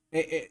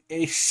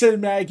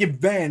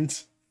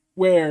event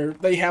where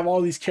they have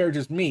all these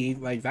characters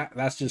meet. Like,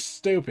 that's just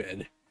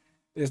stupid.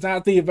 It's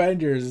not the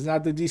Avengers, it's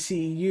not the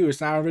DCEU,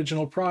 it's not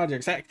original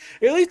projects. Heck,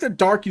 at least the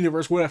Dark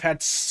Universe would have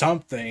had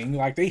something.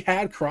 Like, they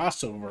had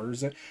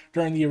crossovers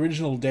during the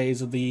original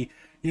days of the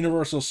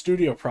Universal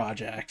Studio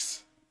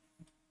projects.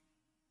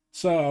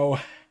 So,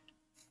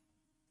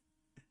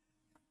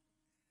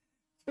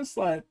 just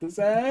let this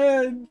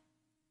end.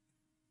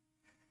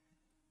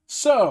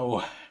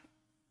 So,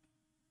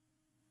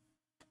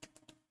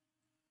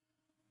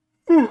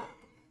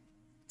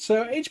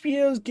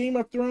 HBO's Game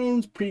of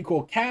Thrones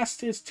prequel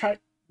cast is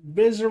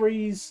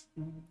Viserys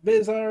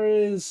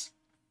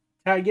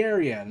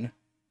Targaryen.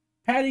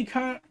 Paddy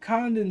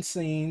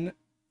Condensine,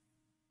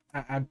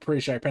 I'm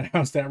pretty sure I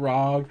pronounced that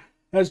wrong,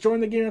 has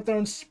joined the Game of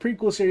Thrones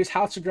prequel series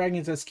House of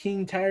Dragons as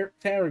King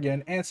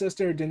Targaryen,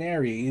 ancestor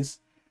Daenerys.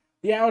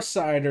 The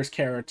Outsiders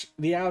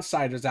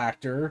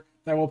actor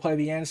that will play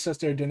the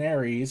ancestor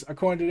Daenerys,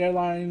 according to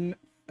Deadline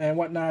and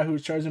whatnot, who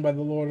was chosen by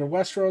the Lord of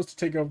Westeros to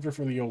take over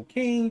for the old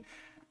king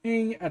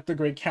at the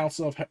Great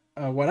Council of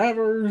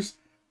whatevers.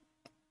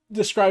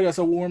 Described as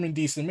a warm and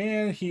decent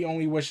man, he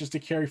only wishes to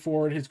carry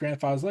forward his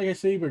grandfather's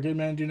legacy, but good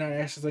men do not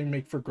necessarily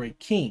make for great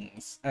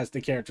kings, as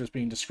the character is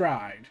being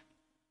described.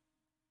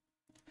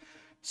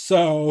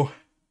 So,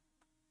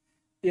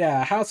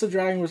 yeah, House of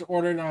Dragon was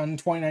ordered on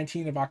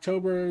 2019 of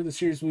October. The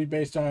series will be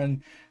based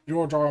on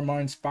George R. R.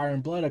 Martin's Fire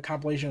and Blood, a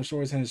compilation of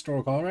stories and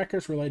historical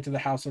records related to the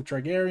House of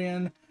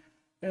Targaryen.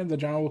 And the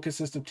genre will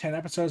consist of 10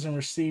 episodes and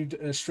received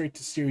a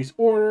straight-to-series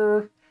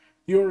order.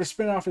 The order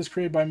spinoff is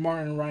created by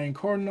Martin and Ryan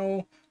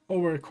Cornell,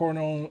 over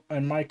Cornell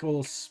and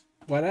Michael's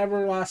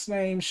whatever last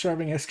name,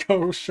 serving as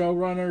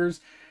co-showrunners.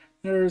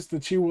 The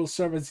two will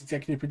serve as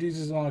executive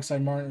producers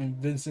alongside Martin and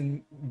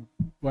Vincent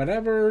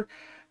whatever.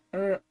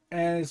 And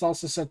it's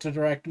also set to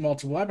direct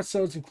multiple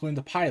episodes, including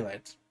the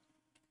pilot.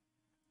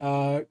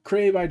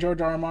 Created by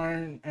George R. R.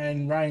 Martin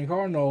and Ryan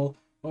Cornell,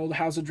 the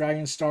House of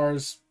Dragon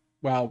stars,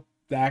 well,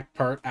 that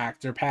part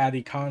actor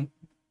Paddy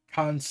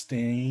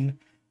Considine,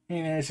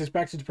 and it's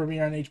expected to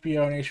premiere on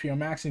HBO and HBO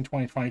Max in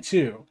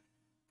 2022,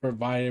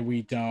 provided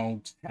we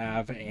don't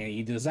have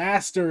any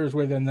disasters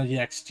within the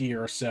next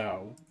year or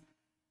so.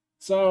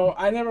 So,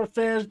 I never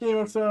finished Game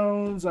of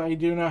Thrones. I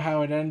do know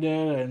how it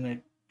ended, and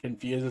it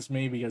confuses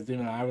me because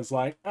even I was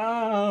like,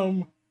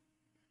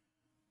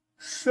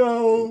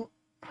 so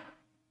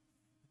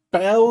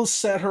bells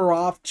set her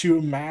off to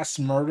a mass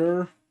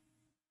murder.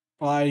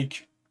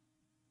 Like,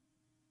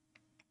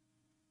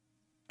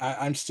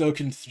 I'm still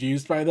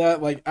confused by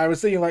that. Like, I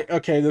was thinking, like,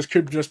 okay, this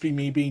could just be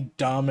me being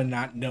dumb and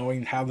not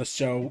knowing how the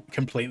show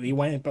completely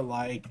went, but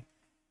like,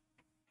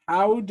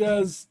 how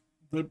does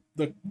the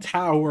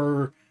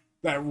tower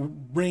that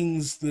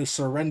rings the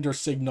surrender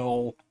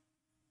signal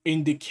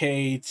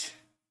indicate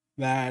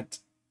that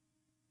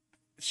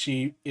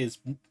she is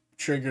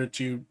triggered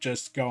to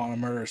just go on a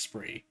murder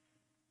spree?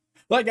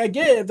 Like, I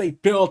get if they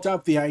built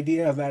up the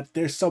idea that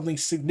there's something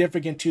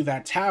significant to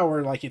that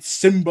tower, like it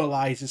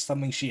symbolizes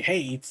something she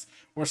hates,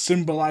 or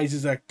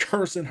symbolizes a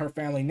curse in her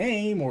family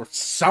name, or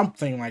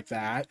something like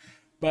that.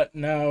 But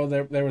no,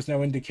 there was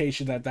no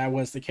indication that that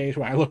was the case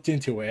when I looked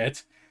into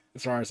it,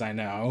 as far as I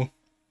know.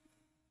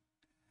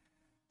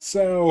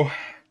 So,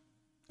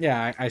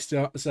 yeah, I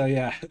still, so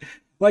yeah.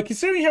 Like,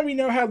 considering how we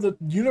know how the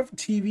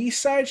TV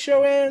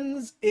sideshow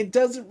ends, it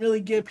doesn't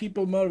really give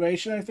people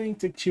motivation, I think,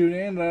 to tune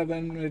in, other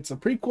than it's a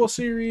prequel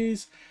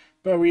series,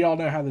 but we all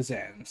know how this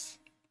ends.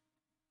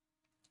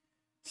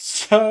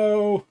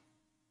 So,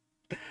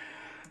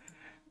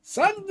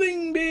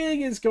 something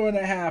big is going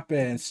to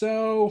happen.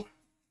 So,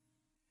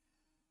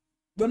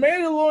 The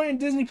Mandalorian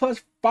Disney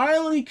Plus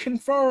finally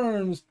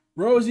confirms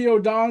Rosie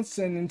O'Donnell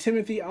and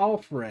Timothy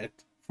Alfred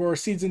for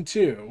season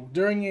 2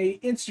 during a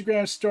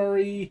Instagram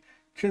story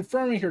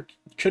confirming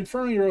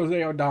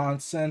Rosie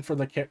O'Donnell for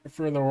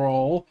the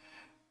role.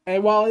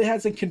 And while it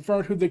hasn't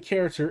confirmed who the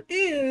character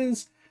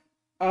is,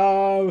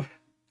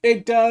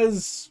 it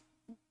does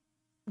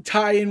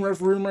tie in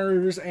with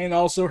rumors and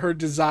also her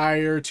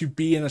desire to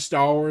be in a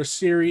Star Wars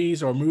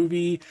series or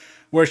movie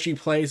where she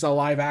plays a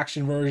live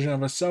action version of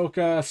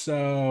Ahsoka.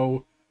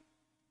 So,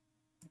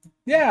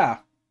 yeah.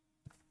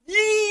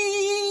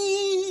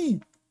 Yee!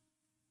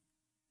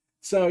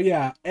 So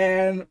yeah,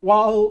 and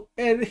while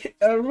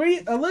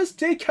a list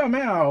did come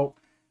out,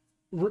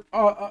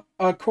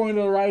 according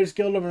to the Writers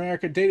Guild of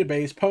America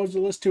database, posed a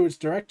list to its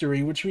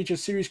directory, which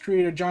features series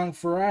creator John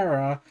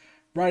Ferrara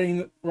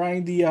writing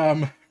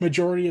the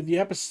majority of the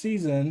episode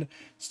season.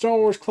 Star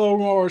Wars Clone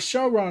Wars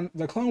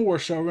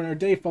showrunner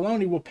Dave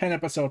Filoni will pen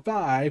episode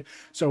 5,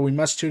 so we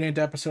must tune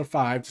into episode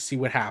 5 to see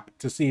what happens,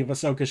 to see if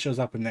Ahsoka shows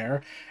up in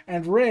there.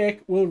 And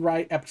Rick will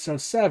write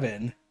episode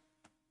 7.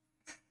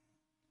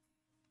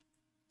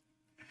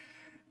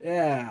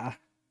 Yeah.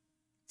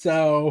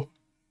 So,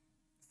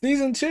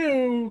 season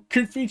 2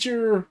 could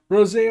feature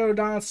Rosario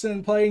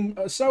Dawson playing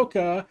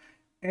Ahsoka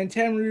and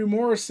Tamru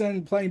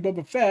Morrison playing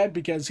Boba Fett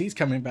because he's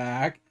coming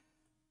back.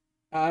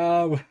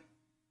 And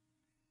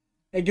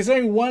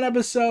considering one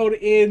episode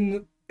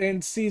in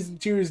season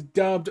 2 is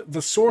dubbed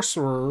The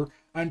Sorcerer,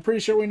 I'm pretty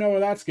sure we know where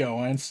that's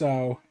going.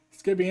 So,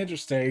 it's going to be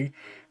interesting.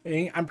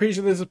 I'm pretty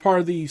sure this is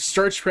part of the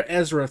Search for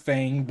Ezra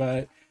thing,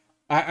 but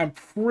I'm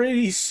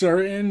pretty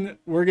certain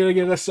we're gonna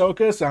get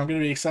Ahsoka, so I'm gonna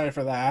be excited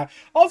for that.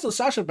 Also,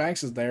 Sasha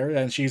Banks is there,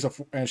 and she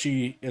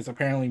is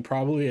apparently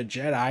probably a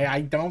Jedi. I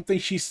don't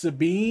think she's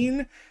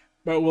Sabine,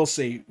 but we'll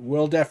see.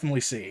 We'll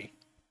definitely see.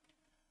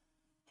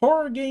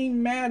 Horror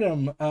game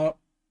Madam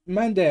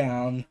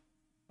Mundown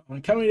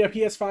coming to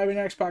PS5 and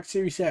Xbox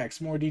Series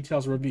X. More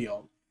details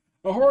revealed.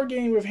 A horror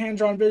game with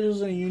hand-drawn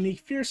visuals and a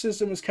unique fear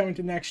system is coming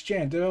to next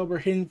gen. Developer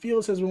Hidden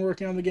Fields has been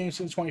working on the game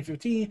since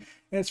 2015,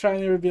 and it's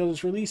finally revealed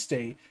its release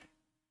date.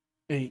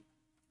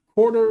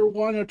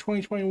 Q1 of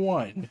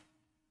 2021.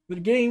 The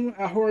game,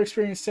 a horror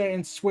experience set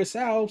in Swiss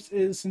Alps,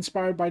 is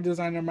inspired by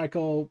designer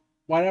Michael,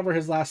 whatever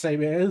his last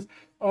name is,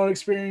 on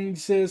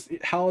experiences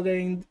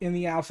holidaying in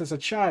the Alps as a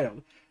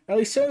child. At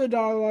least some of the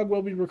dialogue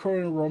will be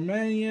recorded in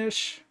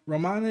Romanish.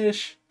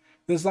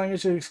 This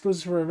language is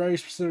exclusive for a very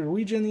specific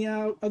region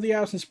of the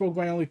Alps and spoken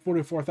by only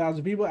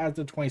 44,000 people as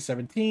of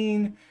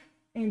 2017.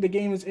 And the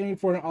game is aiming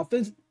for an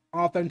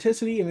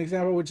authenticity, an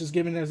example which is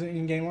given as an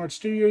in-game art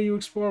studio you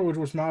explore, which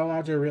was modeled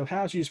after a real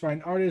house used by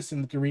an artist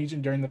in the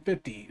region during the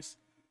 50s.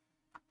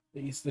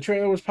 The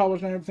trailer was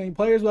published and everything.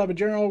 Players will have a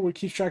journal which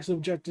keeps track of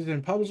objectives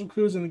and puzzle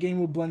clues, and the game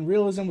will blend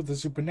realism with the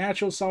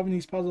supernatural. Solving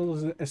these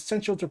puzzles is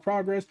essential to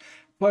progress.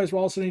 Players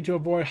will also need to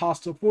avoid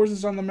hostile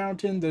forces on the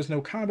mountain. There's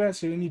no combat,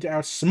 so you need to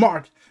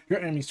outsmart your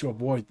enemies to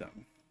avoid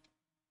them.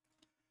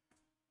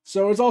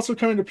 So it's also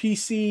coming to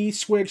PC,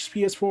 Switch,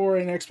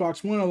 PS4, and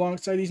Xbox One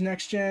alongside these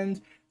next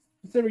gens.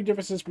 Specific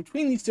differences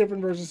between these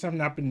different versions have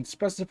not been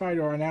specified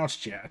or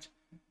announced yet.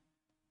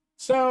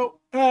 So,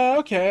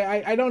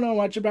 okay, I don't know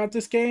much about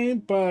this game,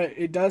 but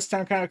it does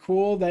sound kind of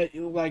cool that,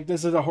 like,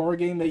 this is a horror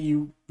game that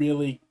you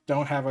really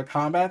don't have a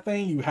combat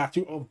thing. You have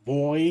to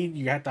avoid,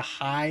 you have to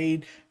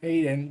hide,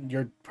 and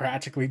you're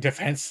practically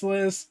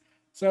defenseless.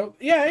 So,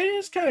 yeah, it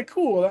is kind of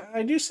cool.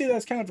 I do see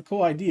that's kind of a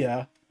cool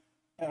idea.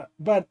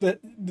 But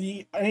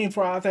the aim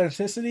for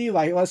authenticity,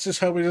 like, let's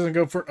just hope it doesn't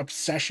go for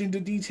obsession to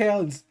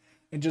detail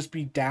and just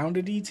be down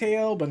to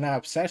detail, but not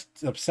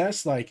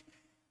obsessed like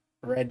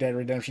Red Dead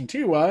Redemption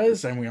 2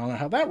 was, and we all know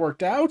how that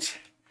worked out.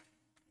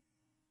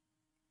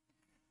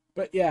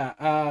 But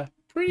yeah,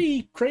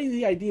 pretty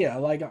crazy idea.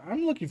 Like,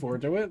 I'm looking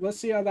forward to it. Let's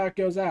see how that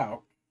goes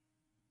out.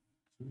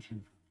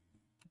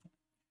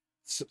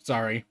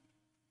 Sorry.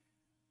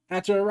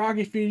 After a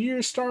rocky few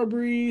years,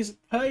 Starbreeze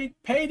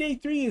Payday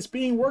 3 is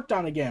being worked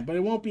on again, but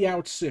it won't be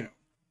out soon.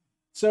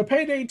 So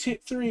Payday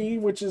 3,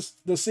 which is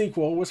the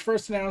sequel, was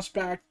first announced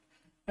back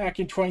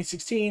in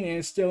 2016 and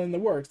is still in the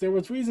works. There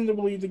was reason to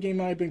believe the game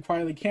might have been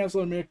quietly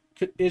canceled amid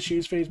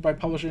issues faced by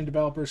publisher and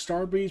developer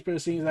Starbreeze, but it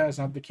seems that is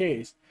not the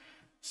case.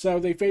 So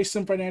they faced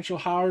some financial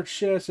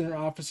hardships and their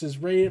offices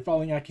raided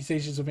following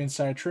accusations of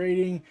insider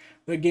trading.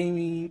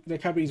 The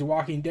company's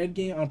Walking Dead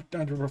game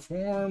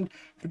underperformed.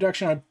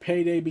 Production on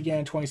Payday began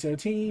in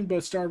 2017,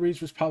 but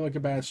Starbreeze was public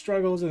about its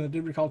struggles and the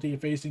difficulty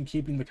it faced in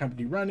keeping the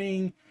company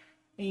running.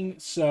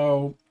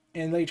 So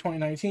in late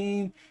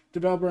 2019,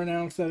 developer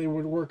announced that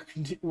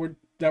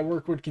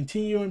work would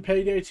continue in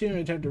Payday 2 in an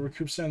attempt to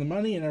recoup some of the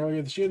money. And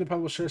earlier this year, the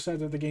publisher said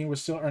that the game was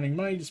still earning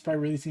money despite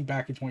releasing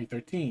back in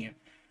 2013.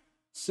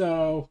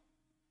 So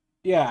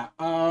yeah,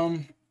 a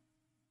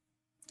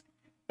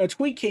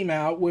tweet came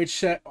out which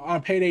said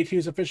on Payday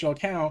 2's official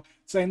account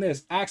saying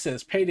this: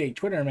 access Payday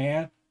Twitter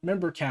man,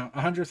 member count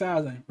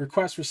 100,000,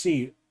 request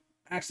received,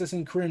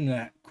 accessing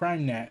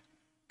CrimeNet,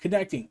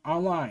 connecting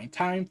online,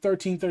 time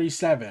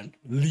 13:37,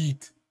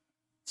 leaked,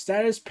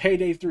 status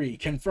Payday 3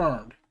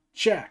 confirmed,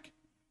 check,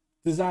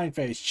 design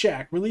phase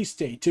check, release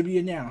date to be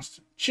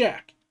announced,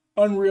 check,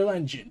 Unreal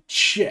Engine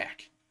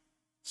check.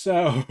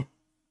 So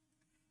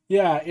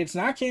yeah, it's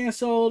not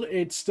canceled.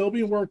 It's still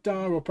being worked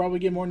on. We'll probably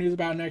get more news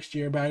about it next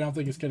year, but I don't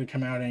think it's going to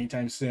come out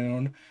anytime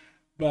soon.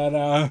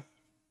 But,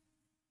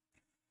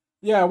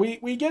 yeah,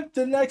 we get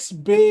the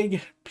next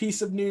big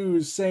piece of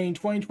news saying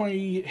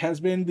 2020 has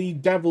been the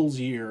devil's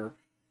year.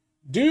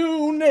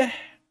 Dune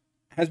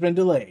has been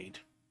delayed.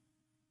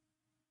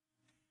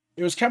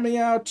 It was coming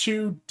out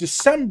to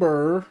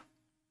December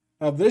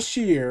of this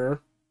year.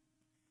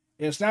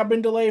 It's now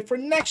been delayed for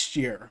next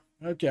year.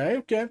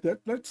 Okay,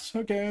 that's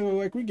okay.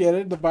 Like, we get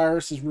it. The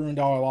virus has ruined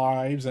all our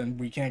lives, and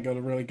we can't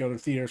really go to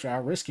theaters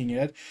without risking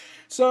it.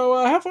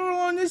 So, how far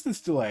along is this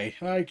delay?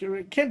 Like,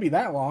 it can't be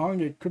that long.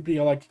 It could be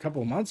like a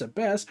couple of months at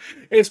best.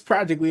 It's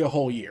practically a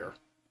whole year.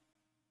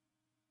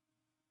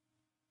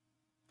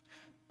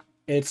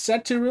 It's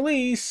set to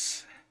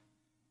release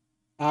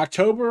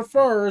October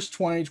 1st,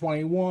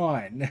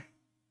 2021.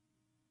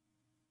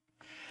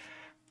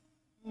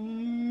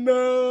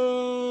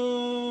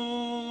 No.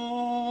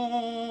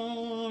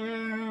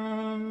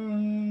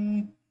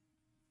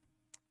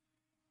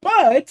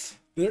 But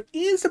there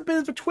is a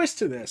bit of a twist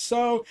to this.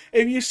 So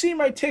if you see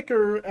my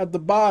ticker at the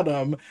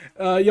bottom,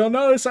 you'll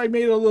notice I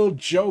made a little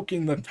joke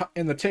in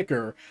the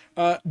ticker.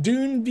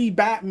 Dune v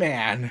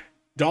Batman,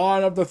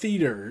 Dawn of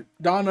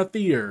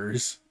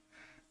Theaters,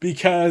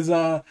 because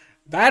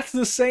that's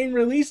the same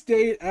release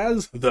date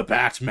as The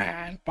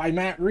Batman by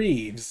Matt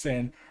Reeves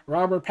and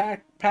Robert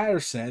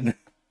Patterson.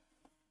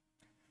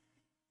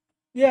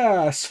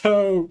 Yeah,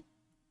 so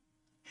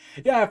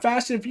yeah,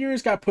 Fast and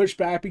Furious got pushed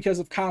back because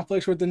of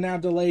conflicts with the now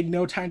delayed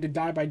No Time to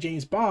Die by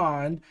James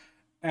Bond.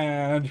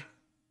 And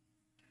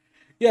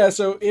yeah,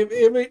 so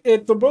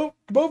if the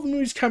both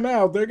movies come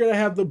out, they're gonna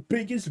have the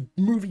biggest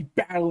movie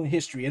battle in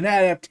history, an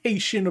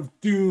adaptation of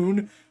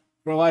Dune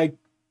for like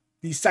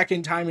the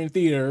second time in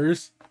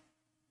theaters.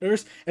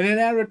 And an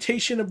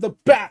adaptation of The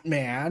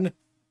Batman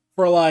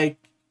for like,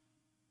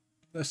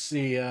 let's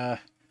see,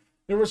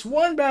 there was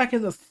one back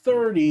in the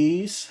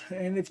 30s,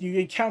 and if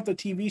you count the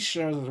TV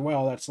shows as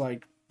well, that's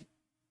like,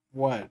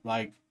 what,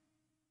 like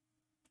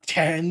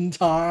 10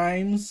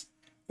 times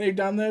they've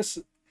done this?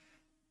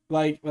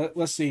 Like,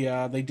 let's see,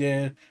 they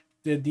did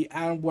the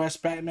Adam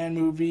West Batman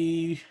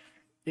movie,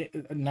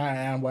 not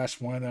Adam West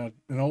one,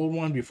 an old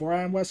one before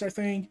Adam West, I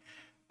think.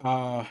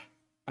 I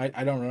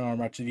don't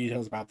remember much of the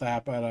details about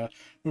that, but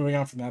moving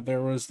on from that,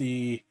 there was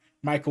the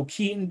Michael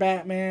Keaton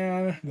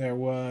Batman, there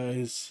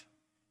was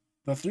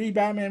the 3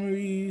 Batman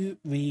movies,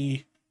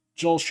 the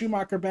Joel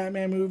Schumacher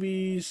Batman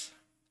movies,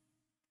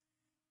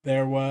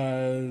 there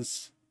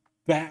was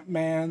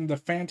Batman the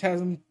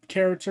Phantasm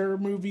character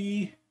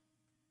movie,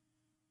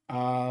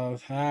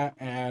 that,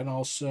 and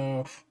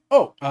also,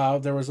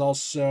 there was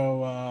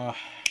also,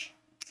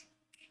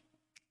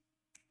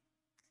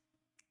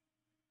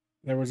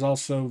 there was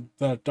also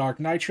the Dark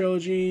Knight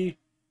trilogy.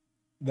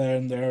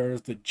 Then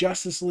there's the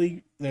Justice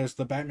League. There's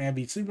the Batman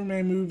v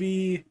Superman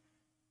movie.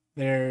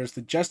 There's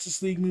the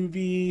Justice League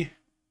movie.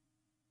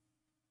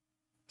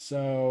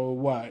 So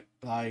what?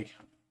 Like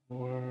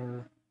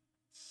 4,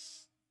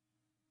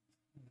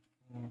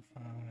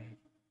 5,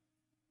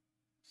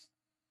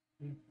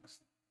 6,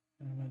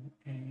 7,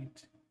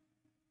 8,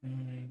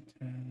 9,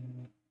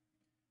 10,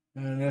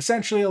 and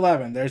essentially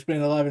 11. There's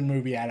been 11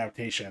 movie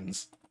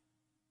adaptations.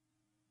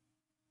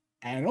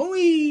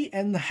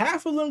 And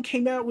half of them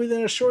came out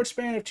within a short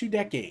span of 2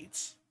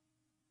 decades.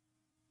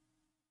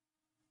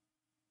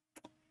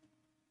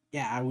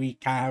 Yeah, we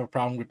kind of have a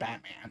problem with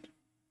Batman.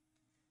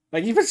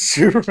 Like, even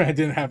Superman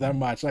didn't have that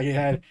much. Like, it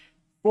had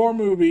 4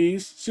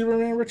 movies,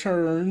 Superman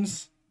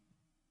Returns,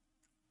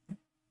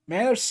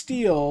 Man of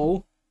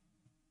Steel,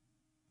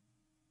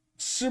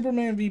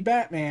 Superman v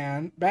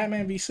Batman,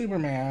 Batman v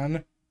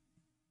Superman,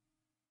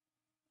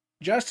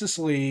 Justice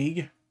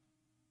League,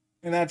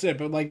 and that's it.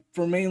 But like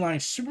for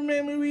mainline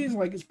Superman movies,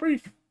 like it's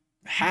pretty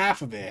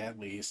half of it at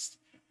least.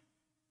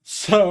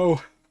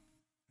 So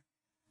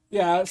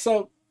yeah,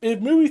 so if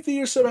movie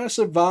theaters somehow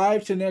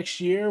survive to next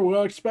year,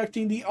 we're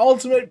expecting the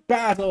ultimate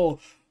battle.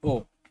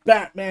 Oh,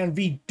 Batman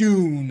v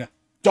Dune,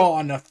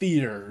 Dawn of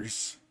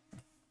Theaters.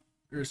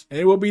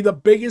 It will be the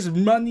biggest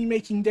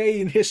money-making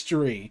day in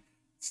history.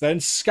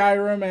 Since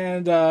Skyrim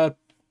and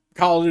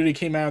Call of Duty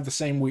came out the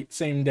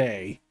same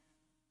day,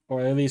 or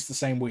at least the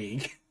same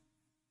week.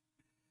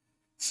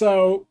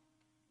 So,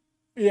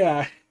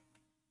 yeah.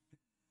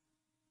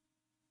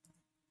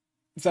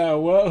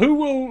 So, who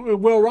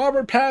will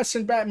Robert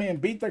Pattinson Batman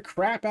beat the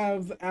crap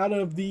out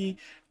of the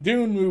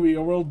Dune movie,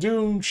 or will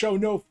Dune show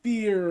no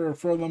fear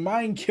for the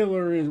mind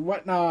killer and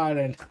whatnot,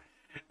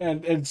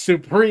 and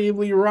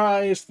supremely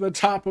rise to the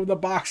top of the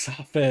box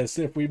office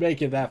if we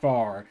make it that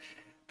far,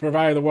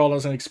 provided the world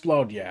doesn't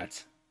explode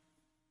yet?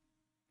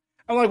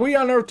 I'm like, we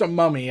unearthed a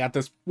mummy at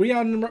this. We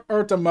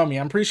unearthed a mummy.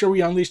 I'm pretty sure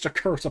we unleashed a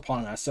curse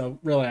upon us. So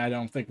really, I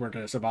don't think we're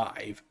gonna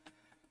survive.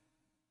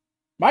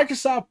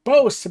 Microsoft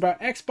boasts about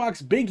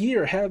Xbox big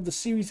year ahead of the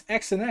Series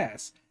X and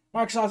S.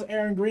 Microsoft's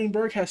Aaron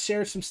Greenberg has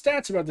shared some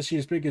stats about this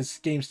year's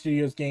biggest game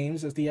studios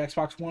games as the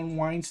Xbox One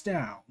winds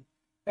down.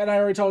 And I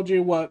already told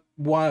you what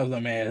one of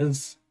them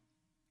is.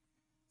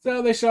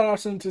 So they showed off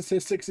some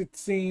statistics, it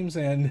seems,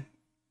 and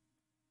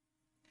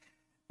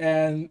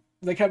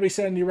the company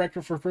set a new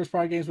record for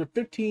first-party games with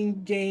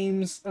 15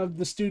 games of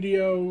the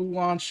studio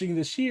launching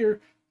this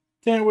year,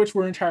 10 of which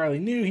were entirely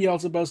new. He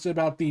also boasted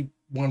about the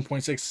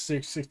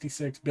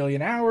 1.66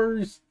 billion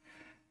hours.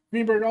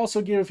 Greenberg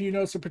also gave a few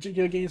notes of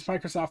particular games: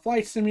 Microsoft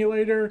Flight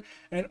Simulator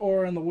and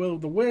Ora and the Will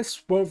of the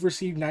Wisps. Both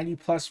received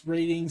 90+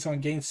 ratings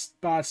on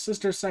GameSpot's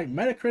sister site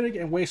Metacritic,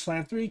 and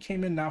Wasteland 3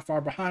 came in not far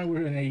behind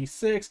with an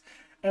 86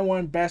 and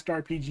won Best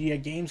RPG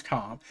at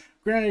Gamescom.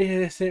 Granted,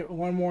 it has hit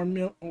more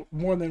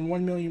than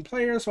 1 million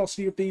players, while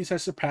Sea of Thieves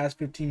has surpassed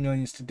 15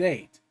 million to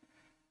date.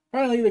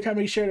 Finally, the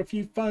company shared a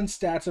few fun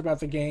stats about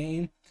the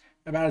game,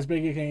 about its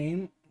big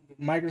game,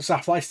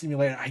 Microsoft Flight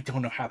Simulator. I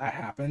don't know how that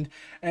happened.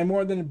 And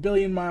more than 1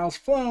 billion miles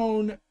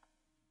flown,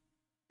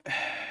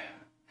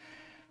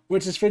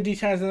 which is 50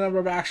 times the number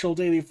of actual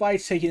daily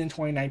flights taken in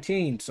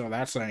 2019. So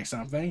that's saying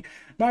something.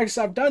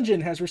 Microsoft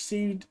Dungeon has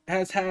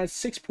had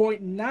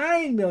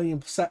 6.9 million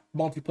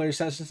multiplayer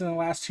sessions in the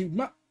last 2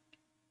 months.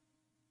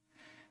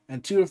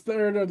 And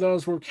 2/3 of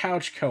those were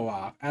couch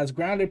co-op, as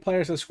grounded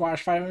players have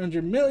squashed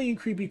 500 million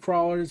creepy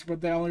crawlers,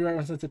 but they only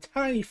represent a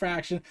tiny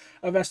fraction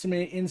of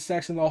estimated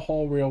insects in the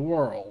whole real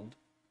world.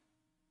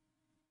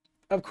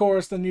 Of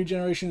course, the new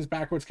generation is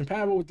backwards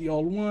compatible with the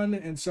old one,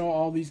 and so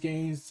all these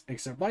games,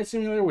 except Flight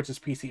Simulator, which is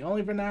PC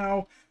only for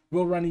now,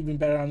 will run even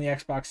better on the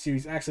Xbox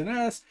Series X and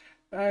S,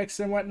 X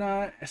and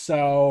whatnot.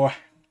 So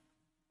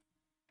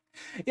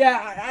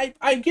yeah,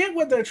 I get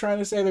what they're trying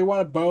to say. They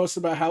want to boast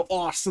about how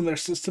awesome their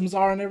systems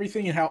are and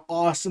everything, and how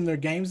awesome their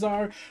games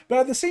are. But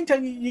at the same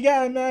time, you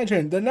gotta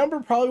imagine, the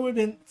number probably would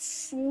have been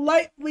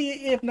slightly,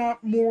 if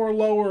not more,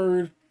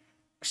 lowered.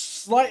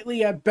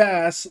 Slightly at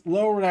best,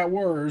 lowered at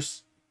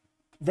worst.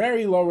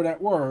 Very lowered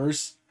at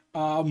worst.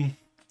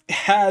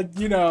 Had,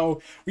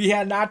 we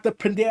had not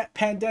the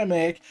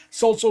pandemic,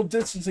 social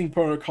distancing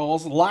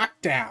protocols,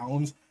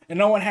 lockdowns, and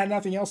no one had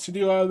nothing else to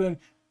do other than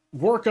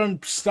work on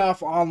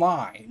stuff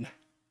online.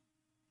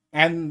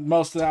 And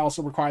most of that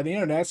also required the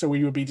internet, so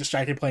we would be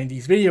distracted playing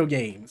these video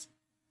games.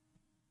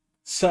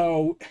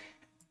 So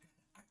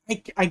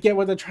I get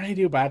what they're trying to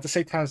do, but at the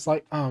same time it's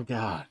like, oh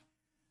god.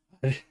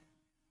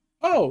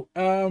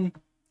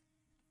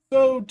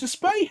 So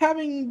despite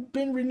having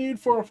been renewed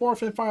for a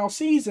 4th and final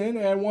season,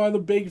 and one of the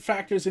big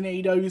factors in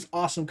AEW's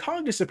Awesome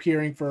Kong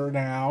disappearing for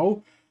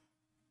now,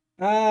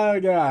 oh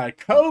god,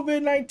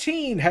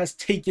 COVID-19 has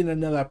taken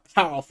another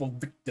powerful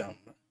victim.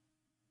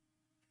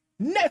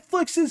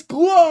 Netflix's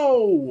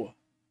Glow!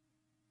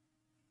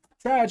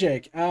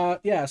 Tragic.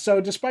 Yeah, so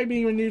despite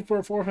being renewed for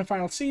a 4th and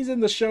final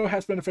season, the show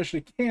has been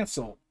officially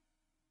canceled.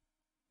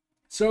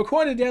 So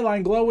according to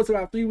Deadline, Glow was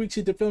about 3 weeks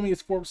into filming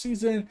its 4th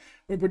season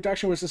when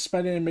production was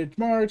suspended in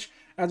mid-March.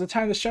 At the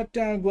time of the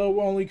shutdown, Glow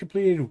only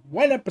completed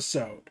 1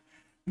 episode.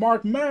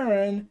 Mark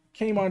Maron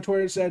came on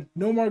Twitter and said,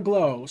 "No more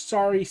Glow.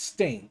 Sorry,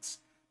 stinks."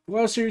 The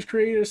Glow series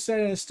creators said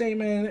in a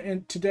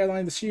statement to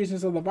Deadline the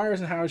seriousness of the virus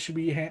and how it should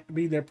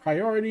be their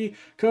priority.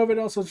 COVID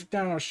also took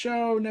down our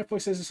show.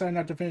 Netflix has decided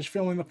not to finish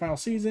filming the final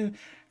season.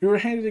 We were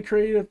handed the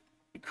creative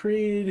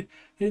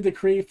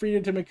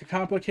freedom to make a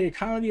complicated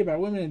comedy about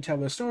women and tell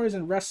their stories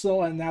and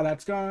wrestle, and now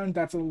that's gone.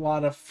 That's a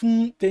lot of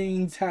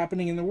things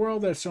happening in the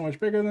world that's so much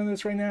bigger than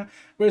this right now,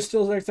 but it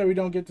still sucks that we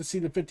don't get to see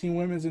the 15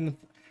 women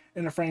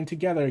in a frame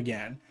together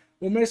again.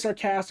 We'll miss our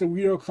cast of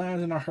weirdo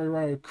clowns and our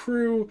heroic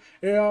crew.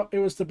 It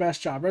was the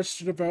best job.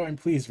 Register to vote and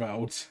please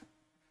vote.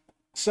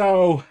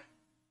 So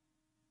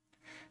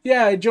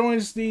yeah, it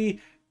joins the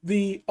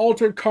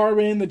Altered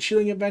Carbon, the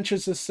Chilling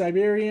Adventures of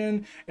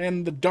Siberian,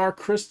 and the Dark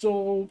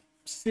Crystal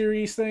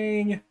series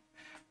thing,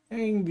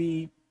 and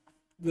the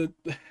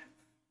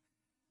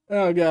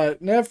oh god,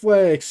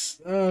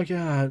 Netflix. Oh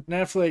god,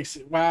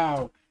 Netflix.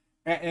 Wow,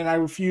 And I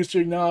refuse to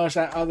acknowledge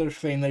that other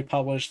thing they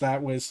published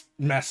that was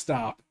messed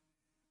up.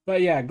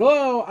 But yeah,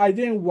 Glow, I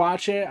didn't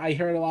watch it. I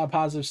heard a lot of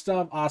positive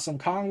stuff. Awesome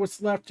Kong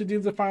was left to do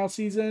the final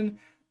season,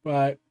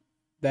 but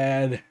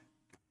then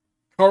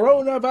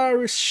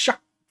coronavirus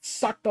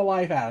sucked the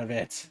life out of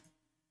it.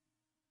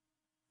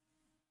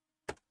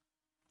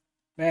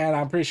 Man,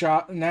 I'm pretty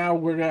sure now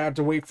we're gonna have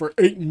to wait for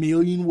 8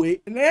 million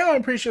ways. Now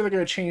I'm pretty sure they're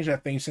gonna change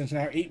that thing, since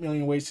now 8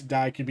 million ways to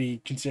die could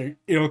be considered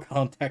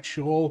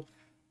ill-contextual,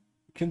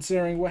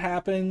 considering what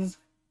happens.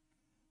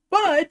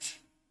 But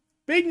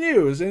big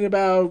news in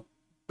about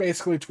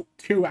basically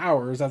 2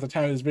 hours at the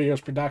time of this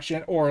video's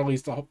production, or at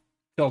least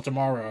till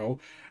tomorrow.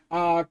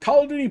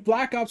 Call of Duty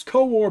Black Ops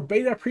Cold War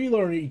beta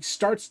preloading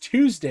starts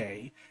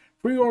Tuesday.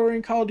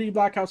 Pre-ordering Call of Duty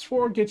Black Ops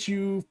 4 gets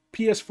you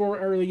PS4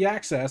 early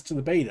access to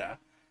the beta.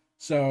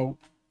 So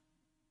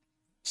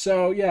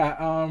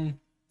yeah,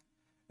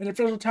 an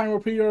official time where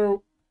pre-order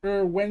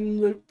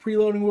when the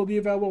preloading will be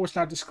available was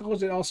not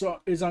disclosed. It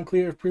also is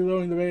unclear if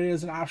preloading the beta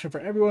is an option for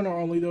everyone or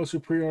only those who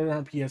pre-order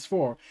on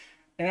PS4.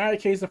 In either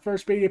case, the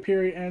first beta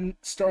period and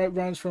start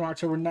runs from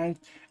October 8th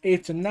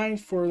to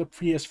 9th for the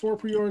PS4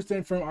 pre-orders,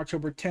 then from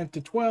October 10th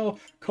to 12th,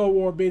 Cold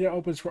War beta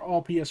opens for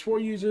all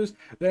PS4 users,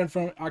 then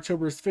from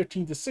October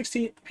 15th to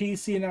 16th,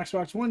 PC and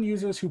Xbox One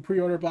users who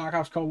pre-order Black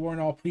Ops Cold War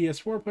and all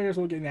PS4 players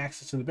will get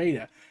access to the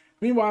beta.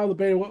 Meanwhile, the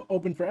beta will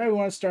open for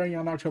everyone starting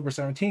on October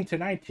 17th to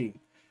 19th.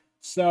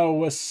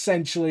 So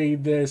essentially,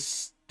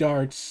 this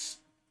starts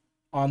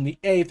on the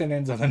 8th and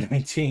ends on the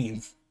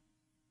 19th.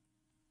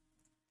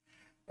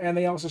 And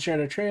they also shared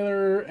a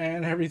trailer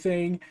and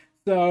everything.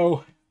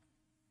 So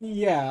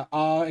yeah,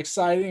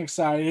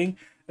 exciting.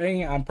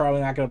 I'm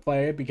probably not gonna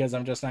play it because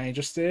I'm just not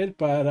interested.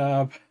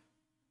 But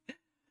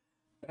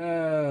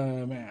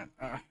man,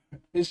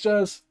 it's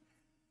just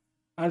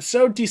I'm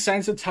so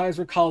desensitized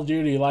with Call of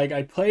Duty. Like,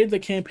 I played the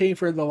campaign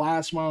for the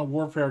last Modern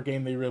Warfare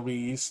game they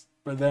released,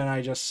 but then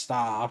I just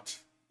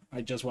stopped.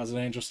 I just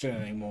wasn't interested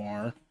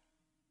anymore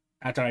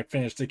after I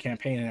finished the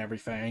campaign and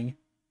everything.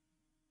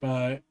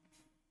 But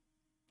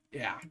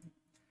yeah,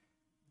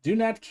 do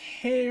not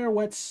care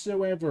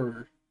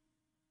whatsoever.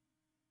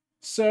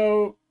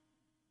 So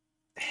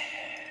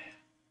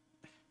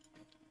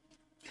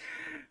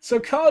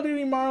Call of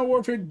Duty Modern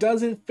Warfare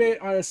doesn't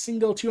fit on a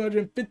single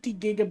 250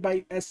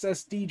 gigabyte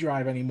SSD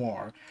drive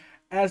anymore.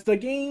 As the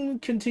game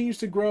continues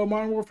to grow,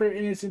 Modern Warfare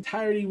in its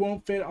entirety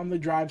won't fit on the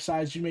drive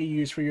size you may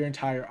use for your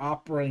entire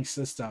operating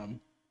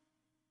system.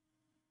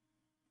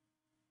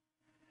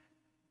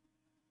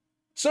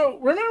 So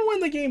remember when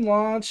the game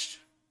launched?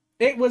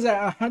 It was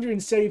at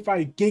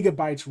 175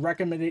 gigabytes.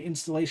 Recommended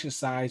installation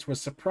size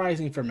was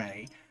surprising for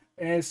many,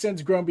 and has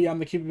since grown beyond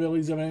the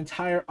capabilities of an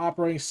entire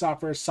operating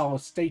software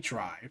solid state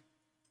drive.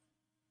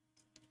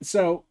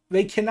 So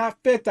they cannot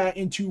fit that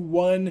into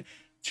one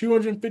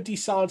 250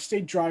 solid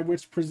state drive,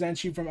 which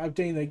prevents you from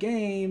updating the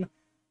game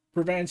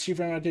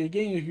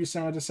if you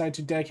somehow decide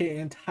to dedicate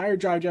an entire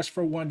drive just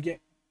for one game.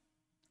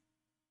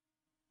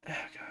 Oh,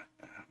 God.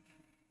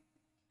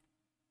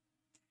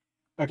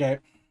 Okay.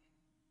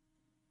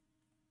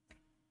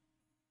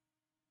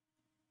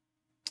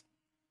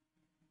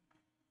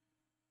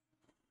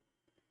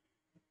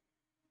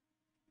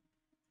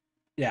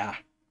 Yeah.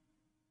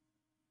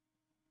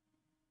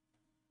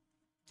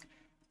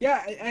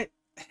 Yeah,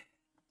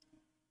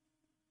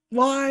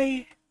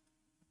 why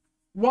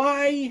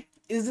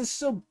is this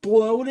so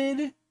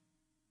bloated?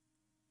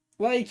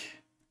 Like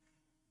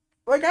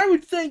I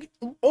would think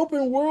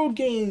open world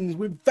games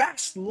with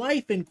vast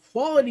life and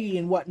quality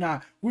and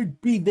whatnot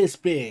would be this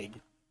big.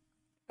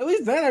 At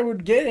least then I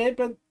would get it,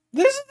 but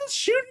this is a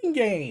shooting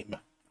game.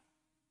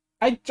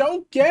 I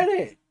don't get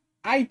it.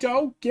 I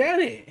don't get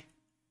it.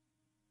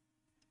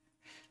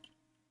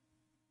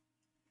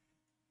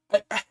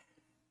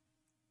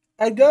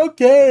 I don't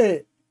get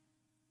it.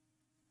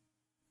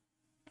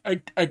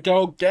 I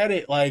don't get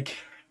it. Like,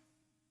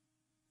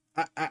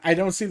 I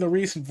don't see the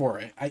reason for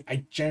it.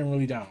 I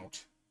generally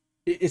don't.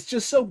 It's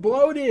just so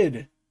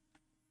bloated.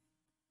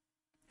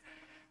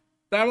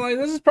 I'm like,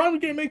 this is probably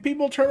gonna make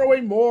people turn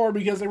away more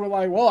because they were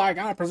like, well, I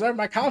gotta preserve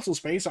my console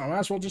space, so I might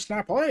as well just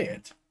not play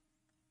it.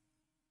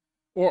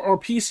 Or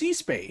PC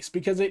space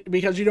because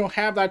you don't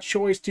have that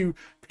choice to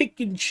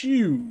pick and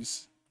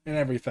choose and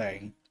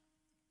everything.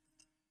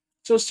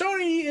 So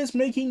Sony is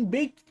making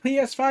big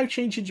PS5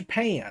 change in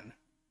Japan.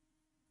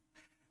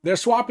 They're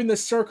swapping the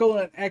circle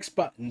and X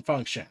button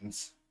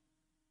functions.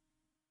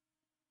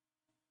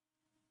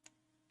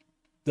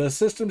 The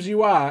system's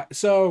UI.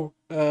 So,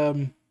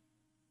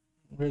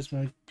 where's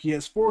my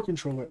PS4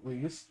 controller at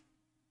least?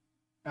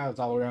 Oh, it's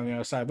all the way on the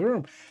other side of the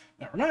room.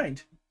 Never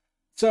mind.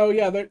 So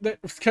yeah,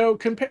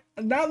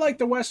 not like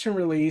the Western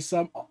release.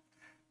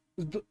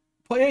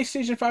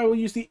 PlayStation 5 will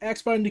use the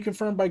X button to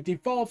confirm by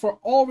default for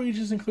all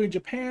regions, including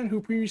Japan,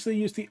 who previously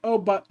used the O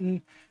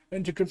button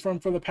and to confirm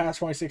for the past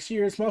 26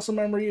 years. Muscle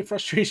memory and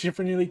frustration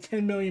for nearly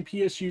 10 million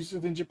PS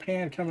users in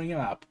Japan coming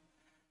up.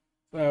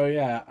 So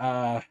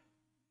yeah,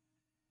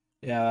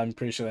 I'm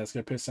pretty sure that's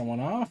gonna piss someone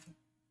off.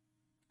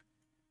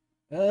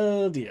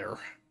 Oh dear.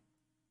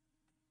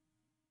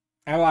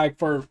 And like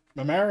for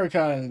America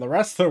and the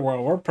rest of the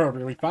world, we're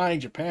perfectly fine.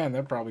 Japan,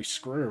 they're probably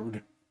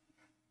screwed.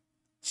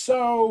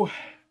 So,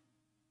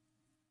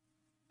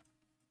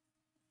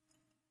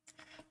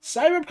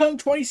 Cyberpunk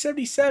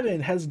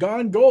 2077 has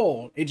gone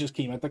gold. It just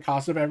came at the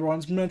cost of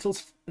everyone's mental.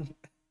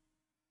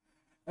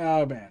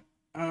 Oh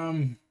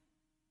man.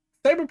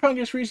 Cyberpunk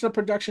has reached a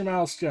production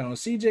milestone.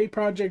 CJ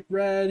Project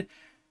Red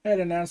had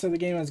announced that the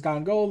game has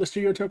gone gold. The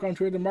studio took on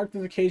Twitter to mark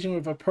this occasion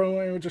with a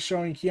promo image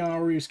showing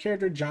Keanu Reeves'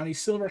 character Johnny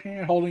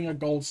Silverhand holding a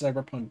gold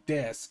Cyberpunk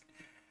disc.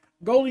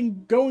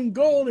 Going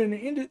gold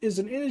is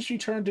an industry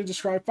term to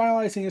describe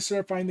finalizing and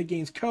certifying the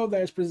game's code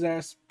that is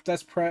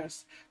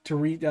pressed to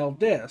retail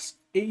discs.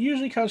 It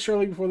usually comes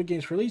shortly before the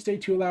game's release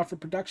date to allow for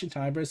production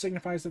time, but it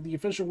signifies that the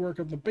official work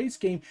of the base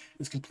game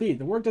is complete.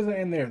 The work doesn't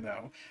end there,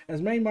 though, as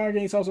many modern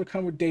games also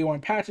come with day one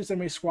patches that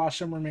may squash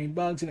some remaining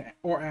bugs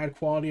or add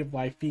quality of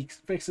life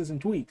fixes and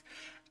tweaks.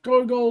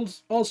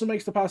 Gold also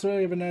makes the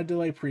possibility of another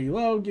delay pretty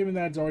low, given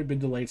that it's already been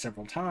delayed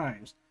several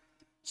times.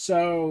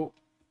 So,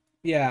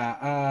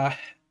 yeah,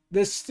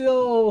 they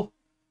still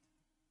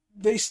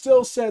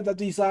said that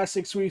these last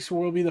 6 weeks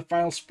will be the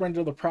final sprint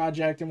of the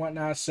project and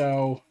whatnot,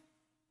 so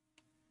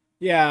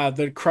yeah,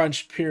 the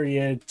crunch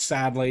period,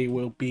 sadly,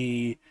 will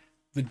be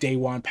the day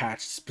one patch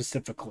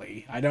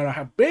specifically. I don't know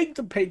how big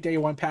the day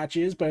one patch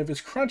is, but if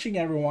it's crunching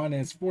everyone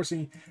and it's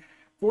forcing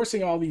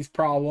all these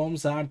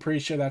problems, I'm pretty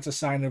sure that's a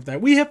sign of that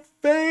we have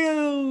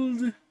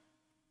failed.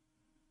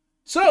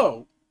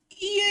 So,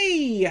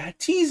 EA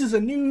teases a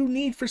new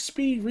Need for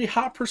Speed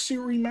Hot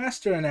Pursuit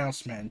remaster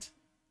announcement.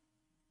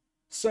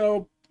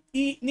 So,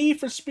 Need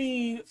for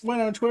Speed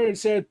went on Twitter and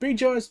said, Big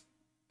Joe has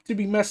to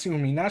be messing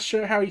with me. Not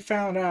sure how he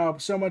found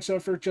out. So much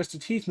effort just to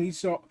tease me.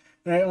 So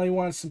I only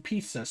wanted some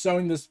pizza.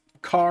 Showing this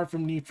car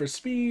from Need for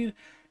Speed.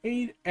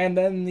 And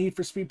then Need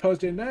for Speed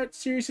posted a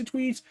series of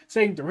tweets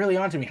saying they're really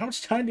onto me. How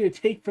much time did it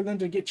take for them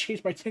to get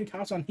chased by 10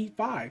 cops on Heat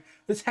 5?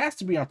 This has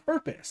to be on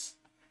purpose.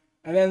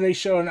 And then they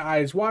show an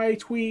Eyes Wide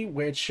tweet,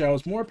 which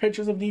shows more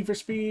pictures of Need for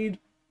Speed.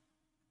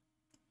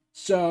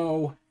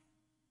 So,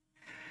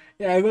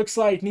 yeah, it looks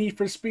like Need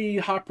for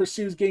Speed Hot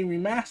Pursuit's game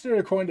remastered,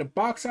 according to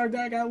box art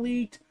that got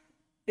leaked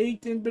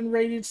and been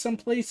rated some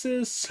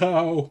places.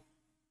 So,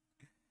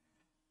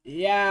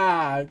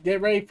 yeah,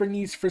 get ready for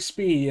Need for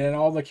Speed and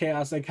all the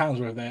chaos that comes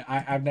with it.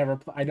 I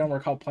don't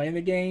recall playing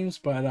the games,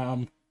 but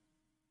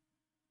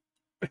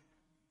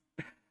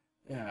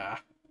yeah.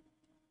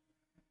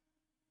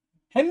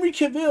 Henry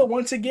Cavill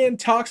once again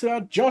talks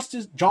about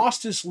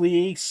Justice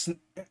League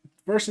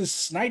versus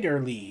Snyder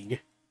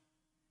League.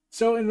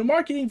 So in the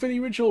marketing for the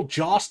original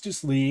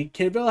Justice League,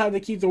 Cavill had to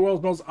keep the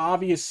world's most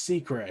obvious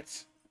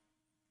secret.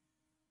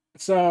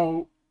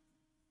 So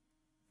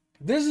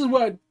this is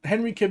what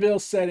Henry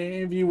Cavill said in an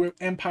interview with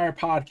Empire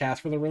Podcast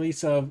for the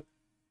release of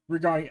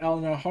regarding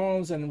Eleanor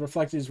Holmes and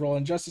reflected his role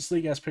in Justice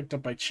League as picked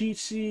up by Cheat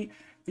Sheet.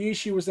 The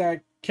issue was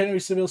that Henry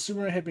Cavill's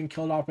Superman had been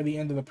killed off by the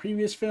end of the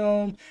previous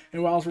film,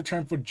 and while his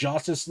return for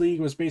Justice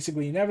League was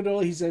basically inevitable,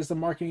 he says the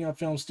marketing of the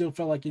film still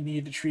felt like it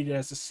needed to treat it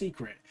as a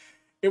secret.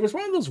 It was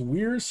one of those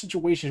weird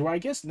situations where I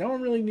guess no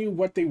one really knew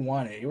what they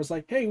wanted. It was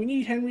like, hey, we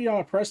need Henry on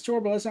a press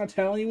tour, but let's not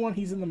tell anyone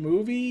he's in the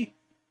movie.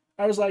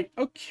 I was like,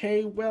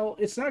 okay, well,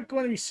 it's not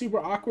going to be super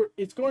awkward.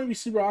 It's going to be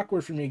super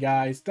awkward for me,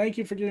 guys. Thank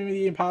you for giving me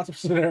the impossible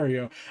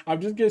scenario. I'm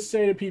just going to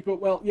say to people,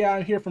 well, yeah,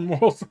 I'm here for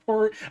moral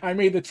support. I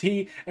made the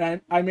tea,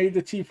 and I made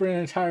the tea for an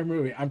entire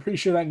movie. I'm pretty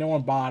sure that no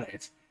one bought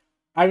it.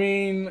 I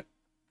mean,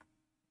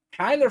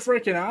 kind of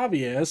freaking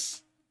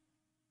obvious.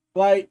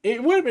 Like,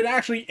 it would have been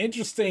actually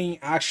interesting,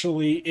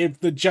 if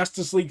the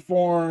Justice League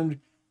formed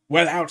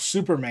without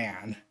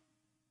Superman.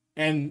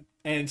 And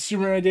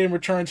Superman didn't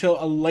return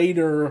until a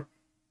later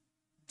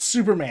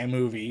Superman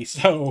movie,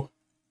 so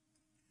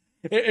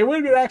it would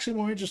have been actually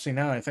more interesting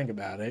now that I think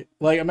about it.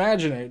 Like,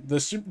 imagine it,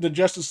 the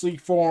Justice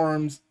League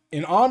forms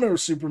in honor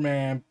of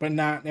Superman, but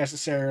not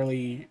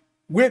necessarily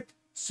with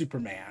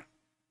Superman.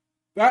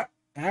 That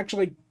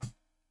actually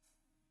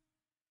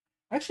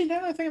now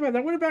that I think about it,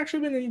 that would have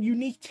actually been a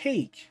unique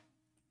take.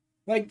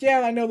 Like,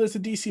 yeah, I know there's a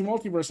DC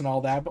multiverse and all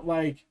that, but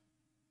like,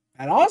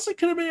 that also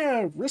could have been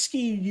a risky,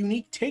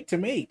 unique take to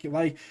make.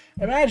 Like,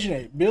 imagine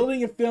it,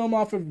 building a film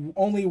off of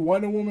only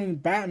Wonder Woman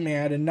and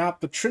Batman and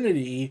not the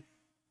Trinity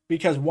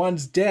because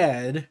one's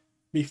dead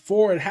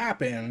before it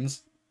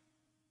happens,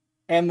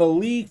 and the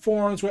League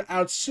forms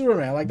without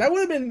Superman. Like, that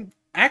would have been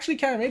actually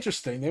kind of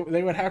interesting.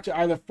 They would have to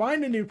either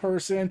find a new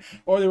person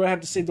or they would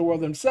have to save the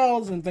world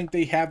themselves and think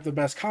they have the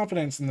best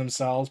confidence in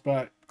themselves,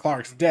 but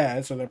Clark's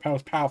dead, so their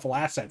most powerful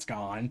asset's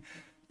gone.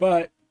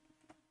 But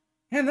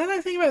and then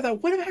I think about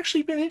that, would have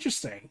actually been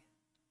interesting.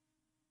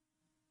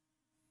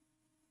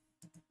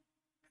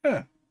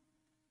 Huh.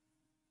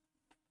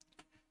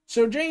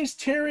 So James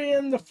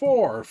Tyrion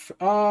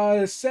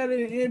IV said in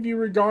an interview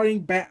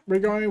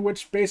regarding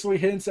which basically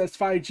hints at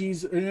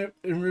 5G's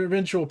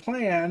eventual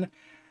plan.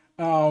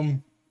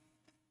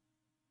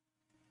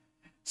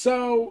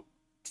 So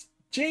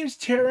James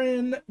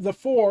Tyrion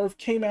IV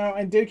came out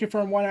and did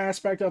confirm one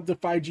aspect of the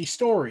 5G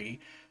story,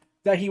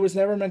 that he was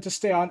never meant to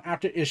stay on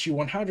after issue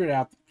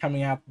 100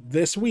 coming out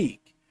this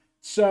week.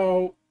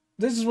 So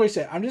this is what he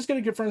said. I'm just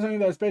going to confirm something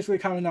that's basically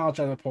common knowledge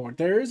at the point.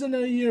 There is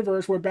another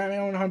universe where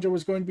Batman 100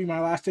 was going to be my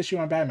last issue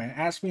on Batman.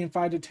 Ask me in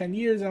 5 to 10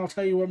 years and I'll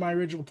tell you what my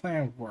original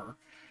plans were.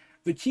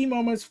 The key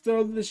moments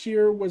for this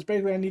year was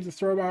basically I need to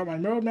throw out my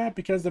roadmap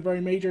because the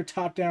very major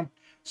top-down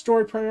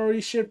story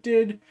priorities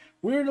shifted.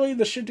 Weirdly,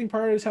 the shifting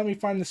priorities helped me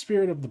find the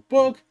spirit of the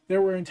book.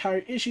 There were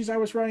entire issues I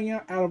was writing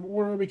out of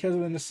order because of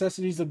the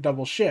necessities of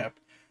double shift.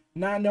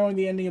 Not knowing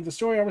the ending of the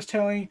story I was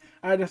telling,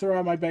 I had to throw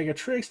out my bag of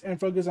tricks and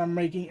focus on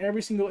making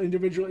every single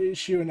individual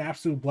issue an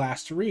absolute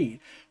blast to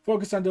read.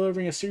 Focus on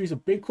delivering a series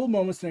of big cool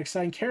moments and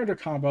exciting character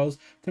combos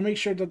to make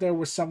sure that there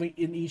was something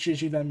in each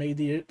issue that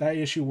made that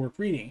issue worth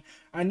reading.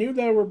 I knew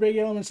there were big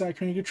elements that I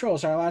couldn't control,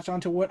 so I latched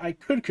onto what I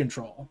could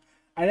control.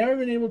 I'd never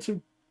been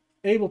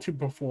able to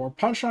before.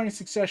 Punchline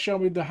success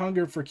showed me the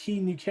hunger for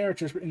key new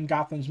characters in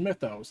Gotham's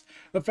mythos.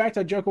 The fact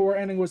that Joker War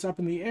ending was up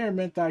in the air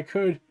meant that I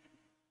could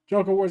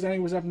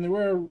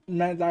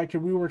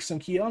rework some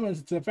key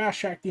elements to fast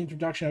track the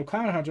introduction of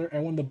Clown Hunter,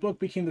 and when the book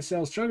became the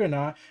sales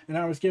juggernaut, and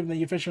I was given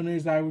the official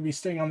news that I would be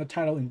staying on the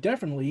title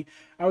indefinitely,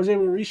 I was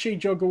able to reshape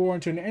Joker War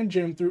into an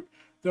engine through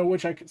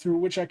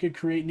which I could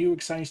create new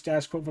exciting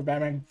status quo for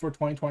Batman for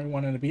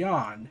 2021 and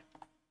beyond.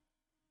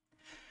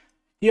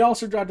 He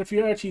also dropped a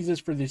few other teasers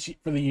for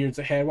the years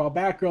ahead. While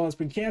Batgirl has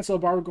been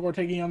canceled, Barbara Gordon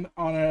taking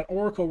on an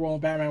Oracle role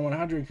in Batman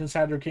 100,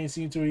 Cassandra Cain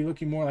seems to be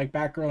looking more like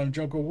Batgirl in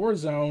Joker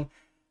Warzone.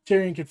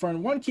 Tyrion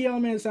confirmed one key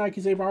element is that I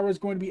can say Barbara is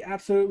going to be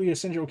absolutely a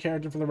central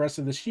character for the rest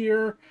of this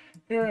year,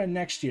 here and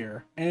next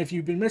year. And if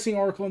you've been missing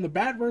Oracle in the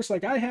Batverse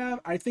like I have,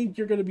 I think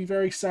you're going to be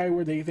very excited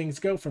where things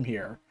go from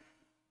here.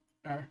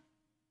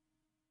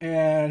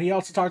 And he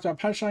also talked about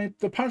Punchline.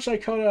 The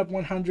Punchline Coda of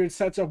 100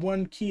 sets up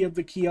one key of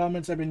the key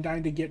elements I've been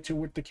dying to get to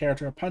with the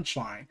character of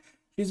Punchline.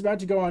 She's about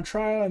to go on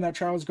trial, and that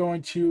trial is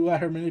going to let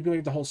her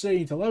manipulate the whole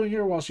city into loving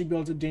her while she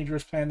builds a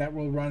dangerous plan that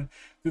will run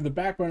through the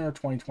backburner of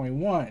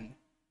 2021.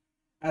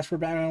 As for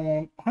Batman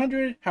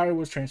 100, how it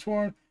was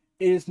transformed,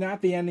 it is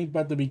not the ending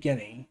but the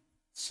beginning.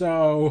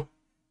 So,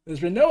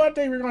 there's been no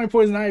update regarding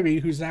Poison Ivy,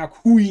 who's now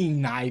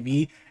Queen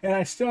Ivy, and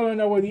I still don't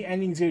know where the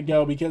ending's going to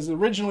go, because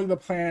originally the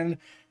plan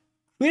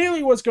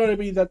clearly was going to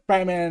be that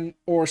Batman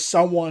or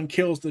someone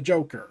kills the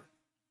Joker.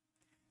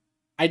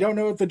 I don't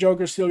know if the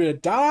Joker's still going to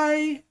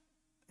die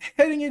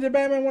heading into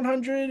Batman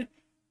 100.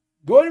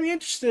 Going to be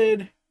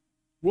interested.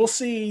 We'll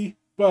see,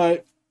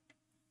 but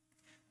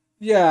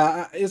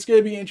yeah, it's going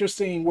to be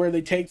interesting where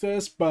they take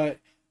this, but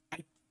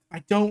I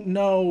don't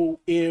know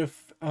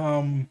if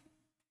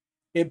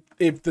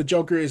the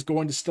Joker is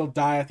going to still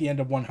die at the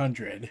end of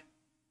 100.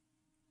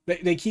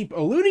 They keep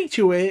alluding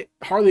to it.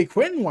 Harley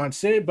Quinn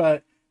wants it,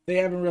 but they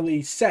haven't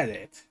really said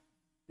it.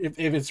 If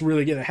it's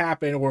really going to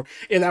happen, or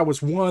if that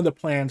was one of the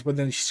plans, but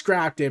then she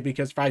scrapped it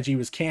because 5G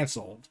was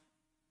canceled.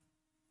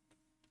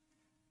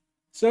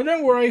 So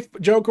don't worry,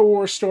 Joker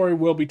War story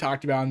will be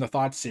talked about in the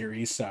Thoughts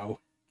series, so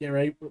get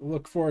ready,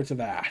 look forward to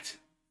that.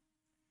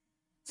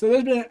 So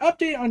there's been an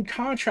update on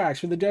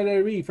contracts for the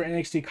WWE for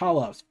NXT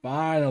call-ups,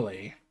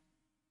 finally.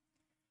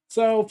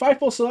 So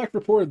Fightful Select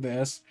reported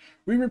this.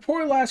 We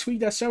reported last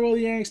week that several of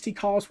the NXT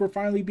call-ups were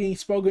finally being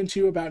spoken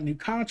to about new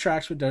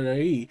contracts with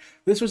WWE.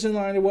 This was in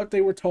line with what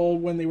they were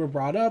told when they were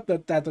brought up,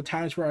 that the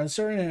times were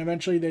uncertain, and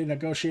eventually they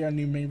negotiated on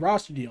new main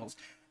roster deals.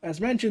 As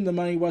mentioned, the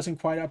money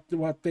wasn't quite up to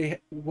what a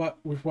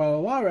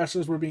lot of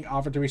wrestlers were being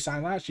offered to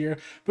resign last year,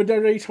 but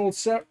WWE told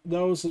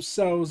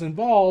those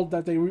involved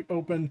that they're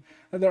open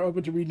to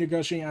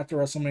renegotiating after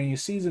WrestleMania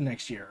season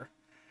next year.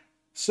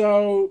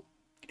 So,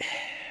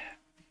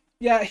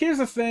 yeah, here's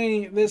the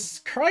thing. This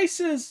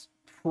crisis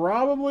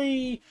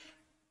probably...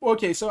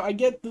 Okay, so I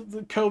get the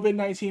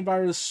COVID-19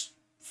 virus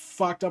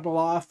fucked up a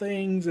lot of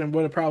things and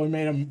would have probably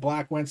made them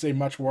Black Wednesday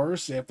much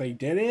worse if they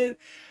did it.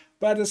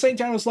 But at the same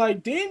time, it's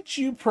like, didn't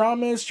you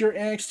promise your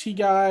NXT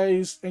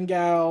guys and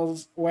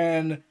gals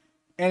when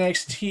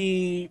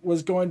NXT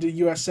was going to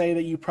USA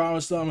that you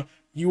promised them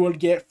you would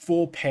get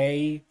full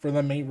pay for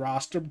the main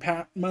roster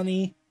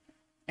money?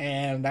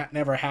 And that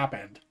never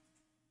happened.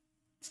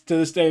 To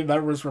this day,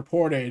 that was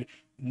reported.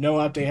 No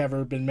update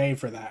ever been made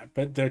for that.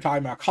 But they're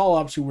talking about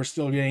call-ups who were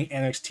still getting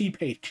NXT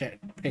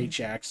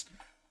paychecks.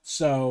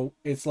 So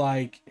it's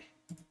like...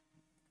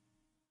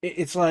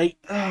 It's like...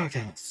 Oh,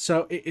 God.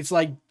 So it's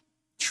like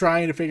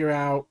trying to figure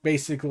out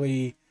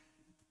basically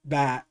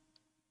that,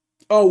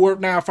 oh, we're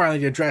now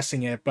finally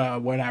addressing it,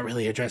 but we're not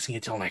really addressing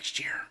it till next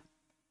year.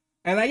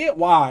 And I get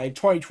why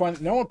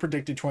 2020, no one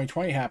predicted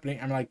 2020 happening.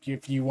 I'm like,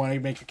 if you want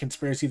to make a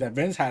conspiracy that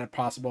Vince had a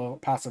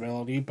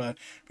possibility, but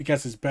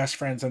because his best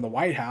friend's in the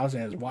White House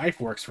and his wife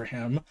works for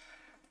him.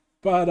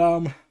 But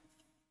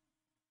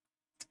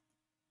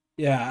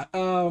yeah,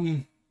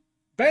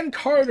 Ben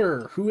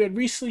Carter, who had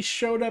recently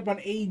showed up on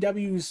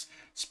AEW's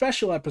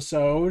special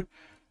episode,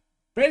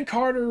 Ben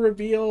Carter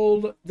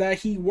revealed that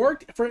he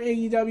worked for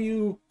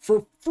AEW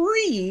for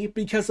free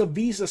because of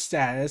visa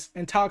status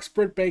and talks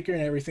Britt Baker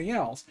and everything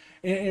else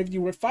in an interview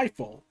with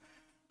Fightful.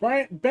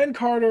 Ben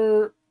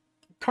Carter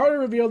Carter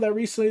revealed that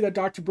recently that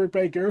Dr. Britt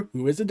Baker,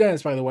 who is a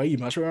dentist by the way, you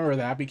must remember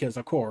that because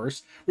of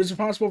course, was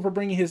responsible for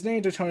bringing his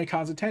name to Tony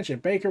Khan's attention.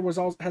 Baker has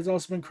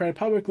also been credited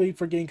publicly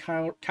for getting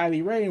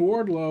Kylie Ray and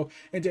Wardlow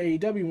into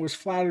AEW and was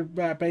flattered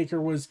that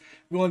Baker was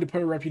willing to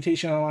put a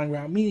reputation on the line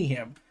without meeting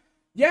him.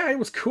 Yeah, it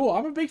was cool.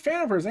 I'm a big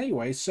fan of hers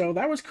anyway, so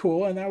that was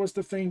cool, and that was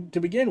the thing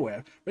to begin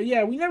with. But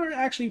yeah, we never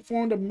actually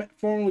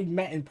formally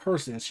met in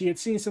person. She had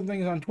seen some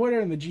things on Twitter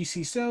and the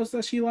GC sales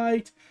that she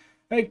liked.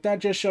 Like, that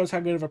just shows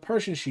how good of a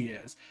person she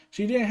is.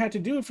 She didn't have to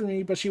do it for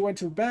me, but she went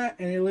to the bat,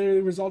 and it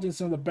literally resulted in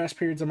some of the best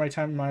periods of my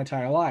time in my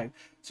entire life.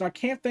 So I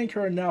can't thank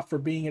her enough for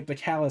being at the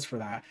catalyst for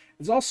that.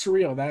 It's all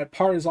surreal. That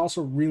part is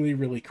also really,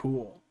 really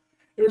cool.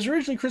 It was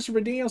originally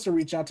Christopher Daniels who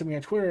reached out to me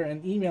on Twitter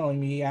and emailing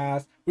me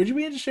asked, would you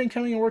be interested in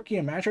coming and working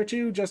a match or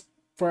two just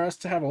for us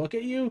to have a look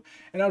at you?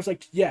 And I was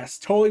like, yes,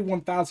 totally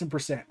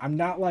 1000%. I'm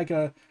not like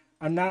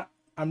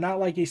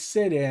a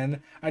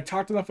sit-in. I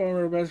talked to the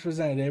former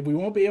representative. We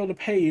won't be able to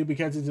pay you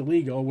because it's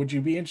illegal. Would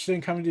you be interested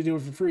in coming to do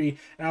it for free?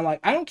 And I'm like,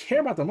 I don't care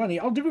about the money.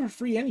 I'll do it for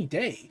free any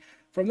day.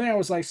 From there, I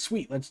was like,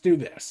 sweet, let's do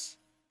this.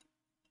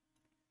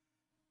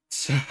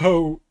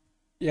 So,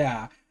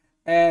 yeah.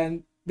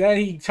 And then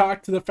he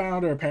talked to the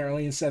founder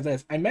apparently and said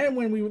this. I met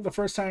when the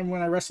first time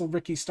when I wrestled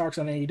Ricky Starks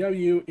on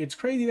AEW. It's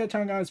crazy that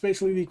Tony Khan is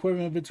basically the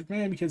equivalent of Vince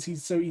McMahon because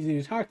he's so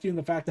easy to talk to, and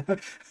the fact that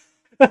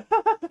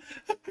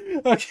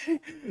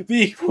okay,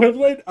 the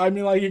equivalent, I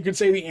mean, like, you could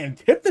say the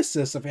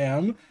antithesis of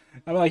him.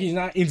 I mean, like, he's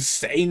not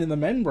insane in the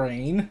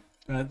membrane.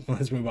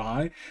 Let's move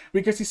on.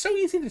 Because he's so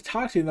easy to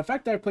talk to, and the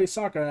fact that I played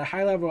soccer at a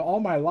high level all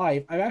my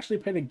life, I've actually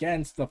played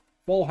against the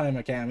Fulham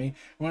Academy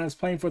when I was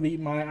playing for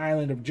my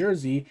island of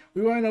Jersey.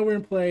 We went over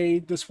and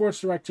played the sports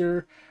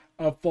director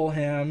of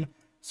Fulham.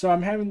 So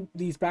I'm having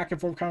these back and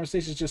forth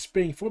conversations, just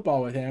spitting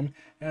football with him.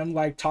 And I'm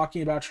like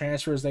talking about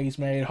transfers that he's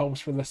made, hopes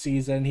for the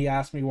season. He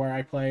asked me where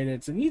I played.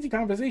 It's an easy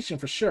conversation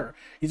for sure.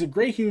 He's a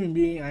great human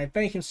being, and I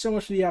thank him so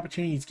much for the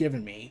opportunity he's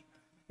given me.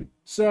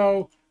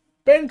 So,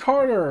 Ben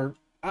Carter,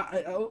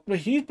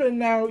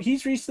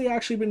 he's recently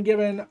actually been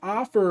given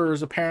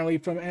offers apparently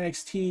from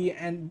NXT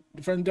and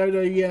from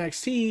WWE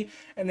NXT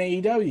and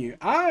AEW.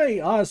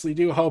 I honestly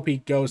do hope he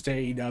goes to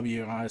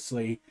AEW,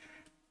 honestly.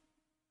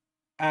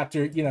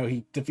 After,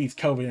 he defeats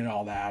COVID and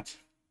all that.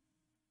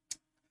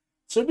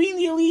 So being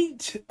the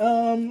elite,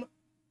 on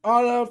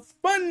a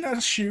fun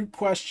shoot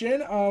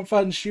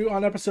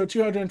on episode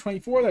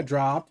 224 that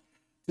dropped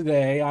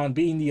today on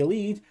being the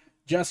elite,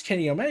 just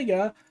Kenny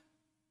Omega,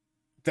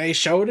 they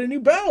showed a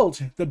new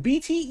belt, the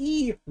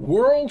BTE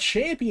World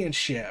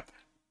Championship.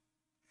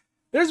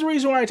 There's a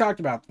reason why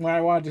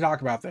I wanted to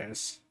talk about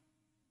this.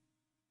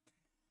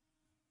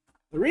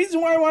 The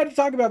reason why I wanted to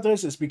talk about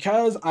this is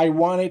because I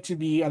want it to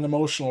be an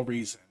emotional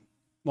reason.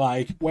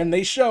 Like, when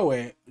they show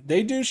it,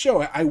 they do show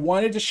it. I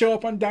wanted to show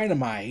up on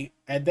Dynamite,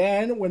 and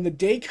then when the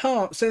day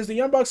comes, since the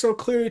Young Bucks are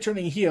clearly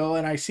turning heel,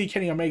 and I see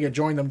Kenny Omega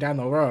join them down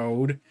the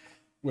road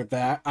with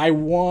that, I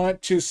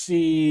want to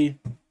see...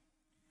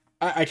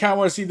 I kind of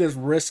want to see this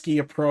risky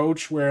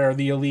approach where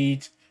the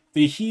elite,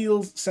 the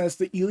heels, since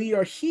the elite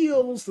are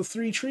heels, the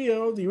three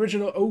trio, the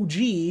original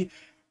OG,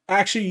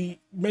 actually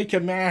make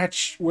a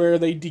match where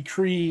they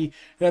decree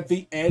that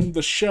they end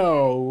the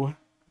show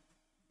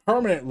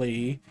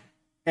permanently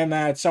and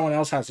that someone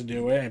else has to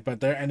do it,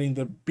 but they're ending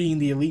the Being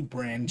the Elite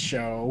brand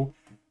show,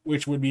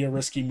 which would be a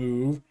risky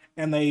move,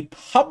 and they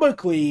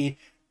publicly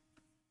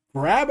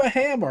grab a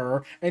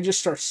hammer and just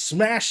start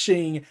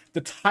smashing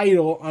the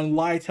title on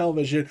live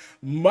television,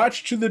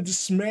 much to the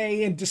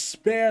dismay and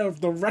despair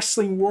of the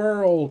wrestling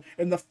world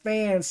and the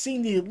fans,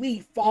 seeing the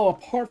elite fall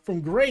apart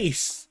from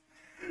grace.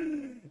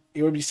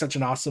 It would be such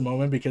an awesome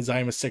moment because I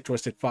am a sick,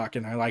 twisted fuck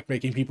and I like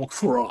making people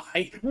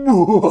cry.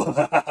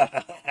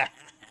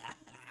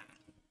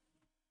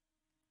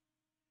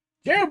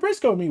 Jared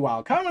Briscoe,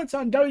 meanwhile, comments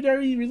on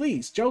WWE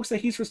release, jokes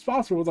that he's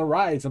responsible for the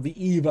rise of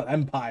the evil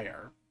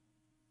empire.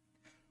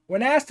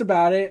 When asked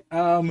about it,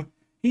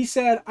 he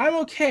said, I'm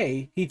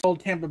okay, he told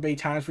Tampa Bay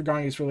Times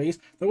regarding his release.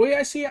 The way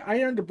I see it,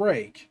 I earned a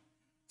break.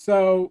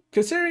 So,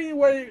 considering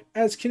what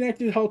has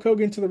connected Hulk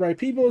Hogan to the right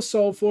people,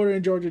 sold Florida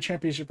and Georgia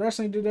Championship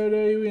Wrestling to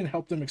WWE and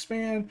helped them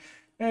expand.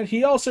 And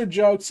he also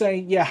joked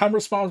saying, yeah, I'm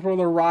responsible for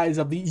the rise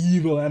of the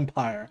evil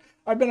empire.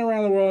 I've been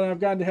around the world and I've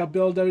gotten to help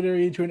build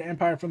WWE into an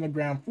empire from the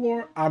ground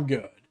floor. I'm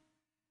good.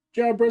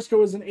 Gerald Briscoe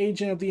was an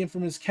agent of the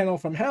infamous Kennel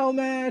from Hell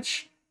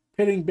match,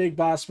 pitting Big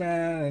Boss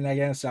Man and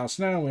against Al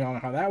Snow. We all know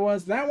how that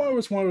was. That one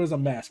was a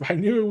mess, but I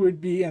knew it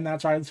would be, and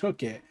that's why I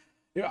took it.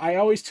 I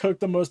always took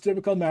the most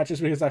difficult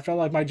matches because I felt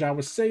like my job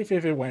was safe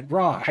if it went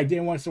wrong. I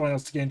didn't want someone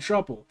else to get in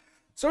trouble.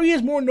 So he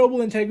has more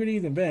noble integrity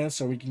than Vince,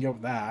 so we can go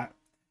with that.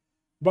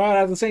 But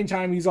at the same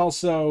time, he's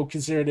also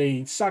considered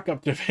a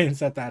suck-up to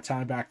Vince at that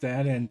time back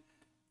then, and,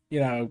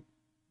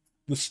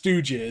 the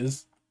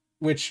Stooges,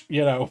 which,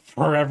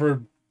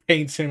 forever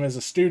paints him as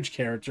a Stooge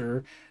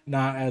character,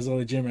 not as a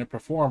legitimate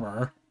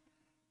performer.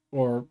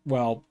 Or,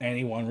 well,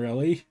 anyone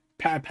really.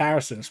 Pat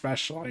Patterson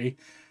especially.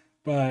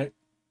 But,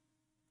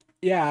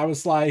 yeah, I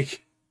was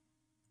like...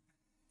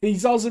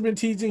 He's also been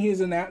teasing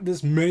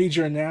this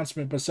major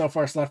announcement, but so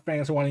far it's left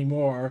fans wanting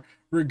more.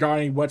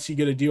 regarding what's he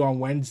going to do on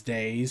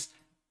Wednesdays.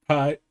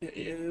 But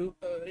it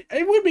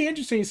would be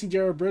interesting to see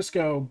Jared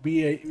Briscoe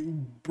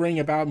bring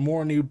about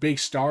more new big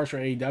stars for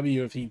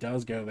AEW if he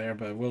does go there.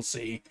 But we'll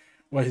see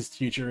what his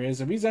future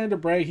is. If he's earned a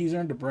break, he's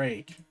earned a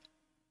break.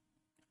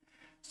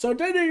 So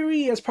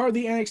WWE, as part of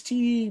the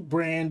NXT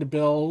brand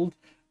build,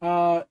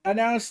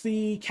 announced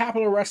the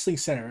Capitol Wrestling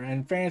Center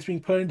and fans being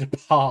put into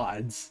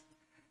pods.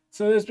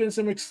 So there's been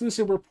some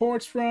exclusive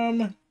reports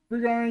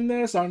regarding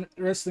this on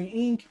Wrestling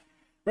Inc.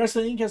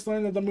 Wrestling Inc. has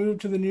learned that the move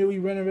to the newly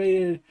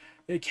renovated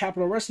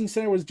Capitol Wrestling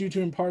Center was due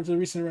to, in part, to the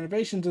recent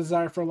renovations,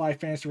 desire for live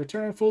fans to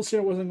return. Full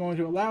Sail wasn't going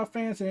to allow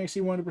fans, and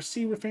NXT wanted to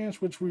proceed with fans,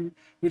 which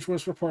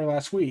was reported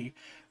last week.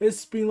 This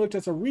is being looked at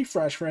as a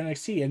refresh for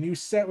NXT, a new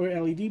set with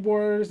LED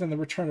borders, and the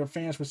return of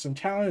fans with some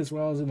talent, as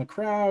well as in the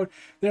crowd.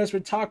 There has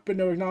been talk, but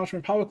no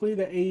acknowledgement publicly,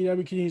 that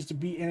AEW continues to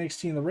beat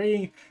NXT in the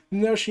rating. The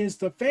notion is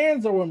the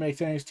fans are what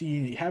makes NXT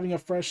unique. Having a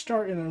fresh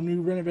start in a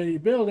new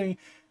renovated building,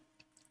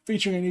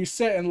 featuring a new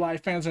set and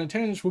live fans in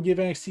attendance, will give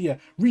NXT a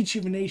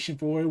rejuvenation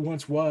for what it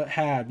once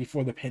had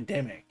before the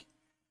pandemic.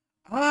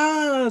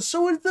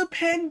 So it's the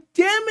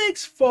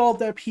pandemic's fault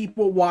that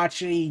people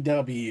watch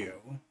AEW.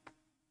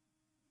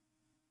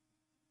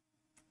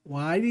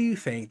 Why do you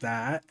think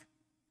that?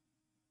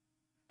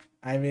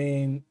 I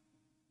mean,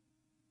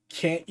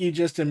 can't you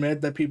just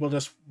admit that people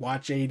just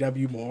watch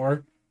AEW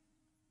more?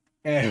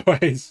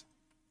 Anyways.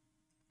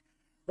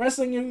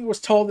 Wrestling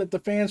was told that the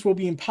fans will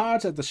be in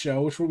pods at the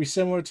show, which will be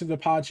similar to the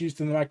pods used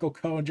in the Michael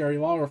Cole and Jerry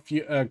Lawler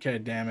feud. Okay,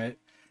 damn it.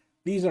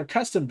 These are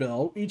custom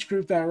built. Each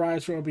group that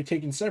arrives will be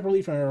taken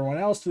separately from everyone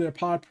else to their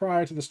pod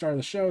prior to the start of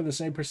the show. The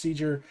same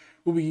procedure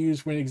will be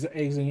used when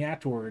exiting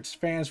afterwards.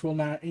 Fans will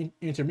not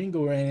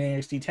intermingle with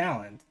NXT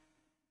talent.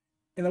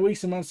 In the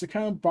weeks and months to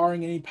come,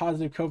 barring any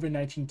positive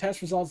COVID-19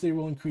 test results, they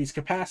will increase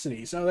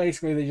capacity. So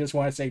basically, they just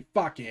want to say,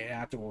 fuck it,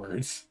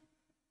 afterwards.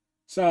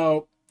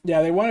 So,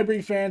 yeah, they want to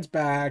bring fans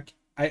back.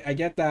 I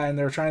get that, and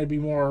they're trying to be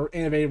more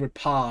innovative with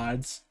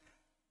pods.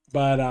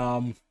 But,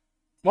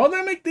 well,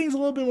 that make things a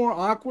little bit more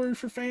awkward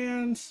for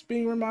fans,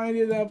 being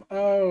reminded of,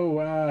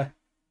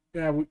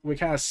 yeah, we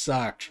kind of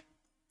sucked.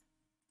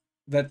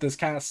 That this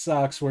kind of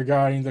sucks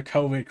regarding the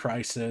COVID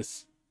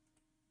crisis.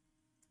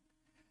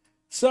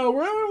 So,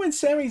 remember when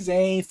Sami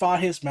Zayn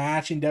fought his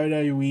match in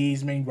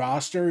WWE's main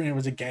roster, and it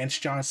was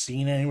against John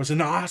Cena, and it was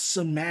an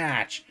awesome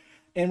match?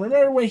 And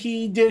remember when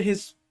he did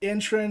his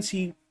entrance,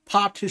 he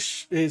popped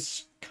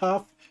his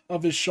cuff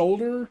of his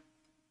shoulder,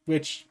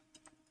 which,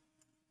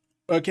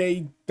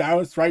 okay, that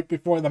was right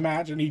before the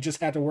match, and he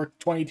just had to work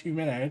 22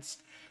 minutes.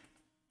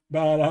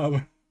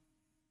 But,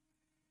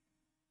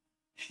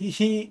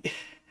 this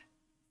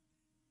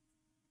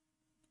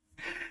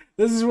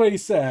is what he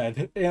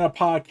said in a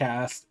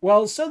podcast.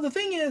 Well, so the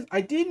thing is, I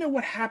didn't know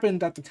what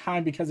happened at the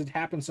time because it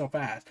happened so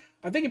fast.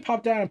 I think it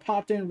popped down and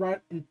popped in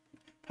right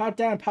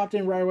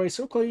away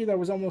so clearly there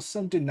was almost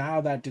some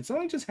denial that did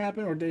something just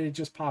happen or did it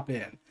just pop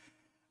in?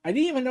 I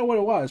didn't even know what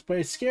it was, but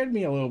it scared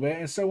me a little bit,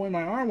 and so when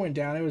my arm went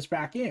down, it was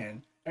back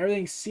in.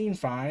 Everything seemed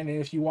fine, and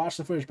if you watch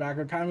the footage back,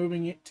 I'm kind of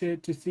moving it to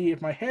see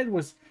if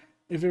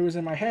it was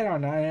in my head or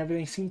not, and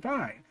everything seemed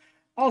fine.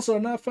 Also,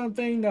 another fun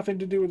thing, nothing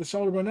to do with the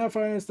shoulder, but another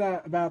fun is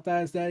that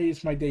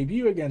it's my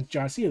debut against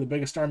John Cena, the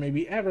biggest star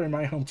maybe ever in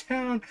my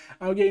hometown.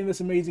 I'm getting this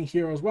amazing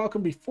hero's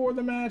welcome before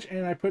the match,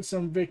 and I put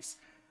some Vicks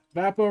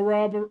Vapor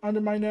Rub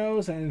under my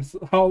nose, and it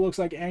all looks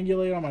like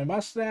angulate on my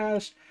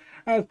mustache.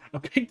 I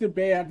picked the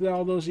bay after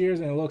all those years,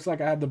 and it looks like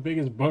I had the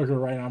biggest booger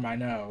right on my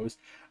nose.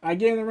 I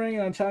get in the ring,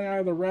 and I'm telling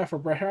either the ref or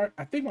Bret Hart,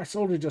 I think my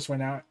shoulder just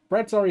went out.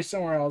 Bret's already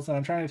somewhere else, and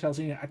I'm trying to tell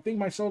Cena, I think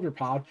my shoulder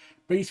popped.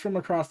 But he's from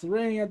across the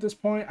ring at this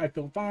point. I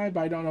feel fine, but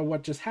I don't know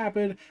what just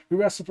happened. We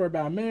wrestled for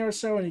about a minute or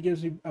so, and he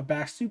gives me a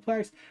back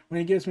suplex. When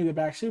he gives me the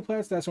back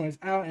suplex, that's when it's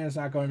out, and it's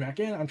not going back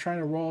in. I'm trying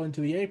to roll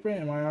into the apron,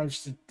 and my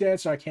arm's just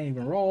dead, so I can't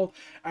even roll.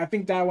 I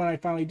think that when I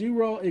finally do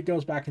roll, it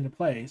goes back into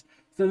place.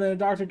 So then the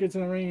doctor gets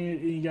in the ring, and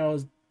he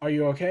goes, are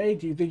you okay?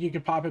 Do you think you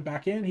could pop it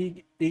back in?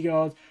 He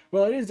goes,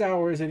 well, it is out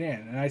or is it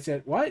in? And I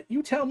said, what?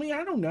 You tell me?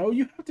 I don't know.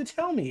 You have to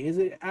tell me. Is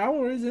it out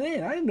or is it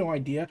in? I have no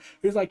idea.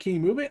 He was like, can you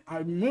move it?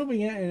 I'm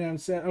moving it. And I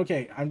said,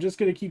 okay, I'm just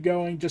going to keep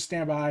going. Just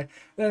stand by.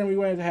 Then we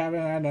went to have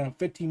it, I don't know,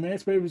 15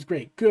 minutes, but it was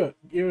great. Good.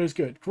 It was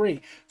good.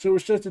 Great. So it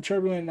was just a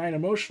turbulent night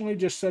emotionally,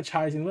 just such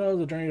highs and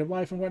lows, a journey of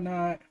life and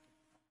whatnot.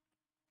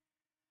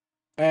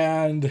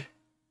 And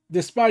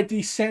despite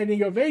the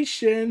standing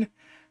ovation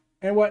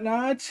and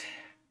whatnot,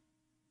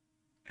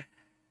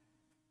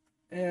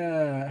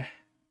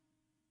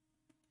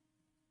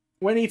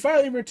 when he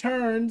finally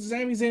returned,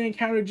 Sami Zayn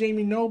encountered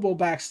Jamie Noble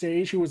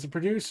backstage, who was the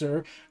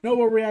producer.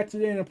 Noble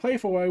reacted in a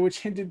playful way,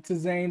 which hinted to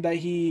Zayn that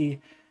he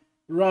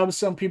rubbed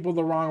some people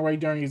the wrong way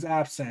during his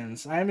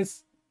absence.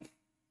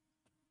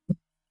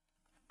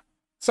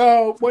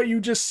 So what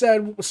you just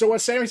said, so what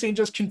Sami Zayn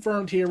just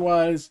confirmed here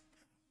was,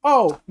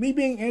 oh, me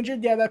being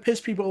injured, yeah, that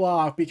pissed people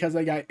off because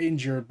I got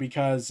injured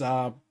because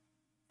I'm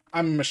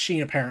a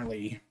machine,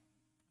 apparently.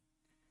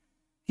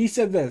 he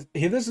said this.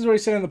 This is what he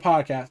said in the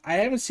podcast. I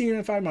haven't seen him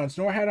in 5 months,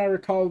 nor had I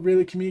recalled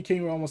really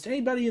communicating with almost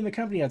anybody in the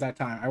company at that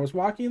time. I was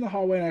walking in the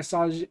hallway and I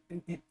saw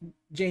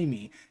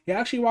Jamie. He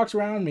actually walked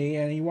around me,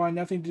 and he wanted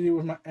nothing to do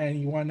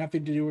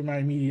with my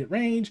immediate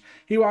range.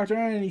 He walked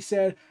around and he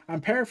said, I'm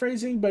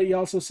paraphrasing, but he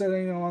also said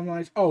something along the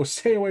lines, "Oh,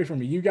 stay away from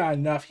me. You got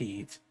enough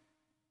heat."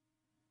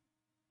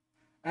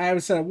 I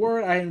haven't said a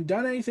word. I haven't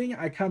done anything.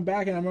 I come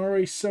back and I'm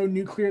already so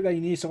nuclear that he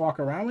needs to walk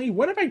around me.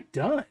 What have I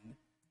done?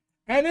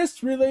 And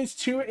this relates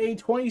to a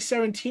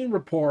 2017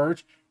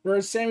 report where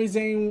Sami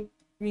Zayn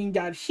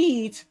got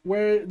heat,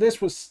 where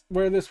this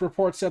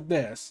report said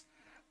this.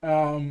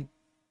 Let's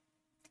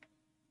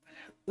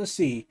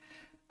see.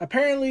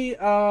 Apparently,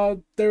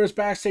 there was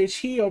backstage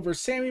heat over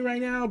Sami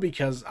right now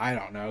because, I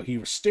don't know, he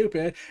was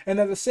stupid. And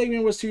that the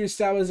segment was to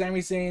establish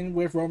Sami Zayn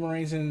with Roman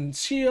Reigns and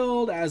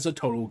Shield as a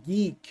total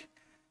geek.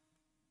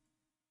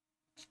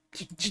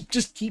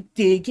 Just keep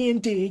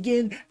digging,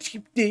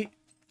 keep digging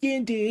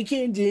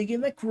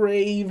the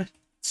grave.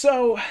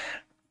 So,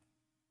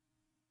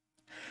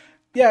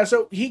 yeah,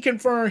 so he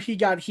confirmed he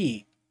got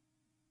heat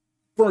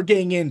for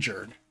getting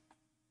injured.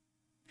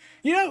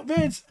 You know,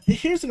 Vince,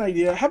 here's an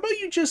idea. How about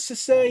you just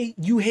say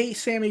you hate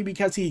Sami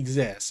because he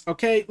exists?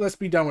 Okay, let's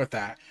be done with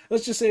that.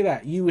 Let's just say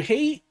that. You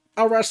hate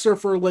a wrestler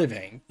for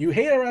living. You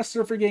hate a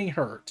wrestler for getting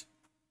hurt.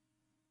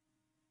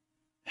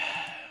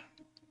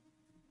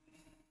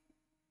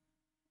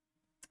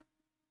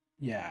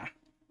 Yeah.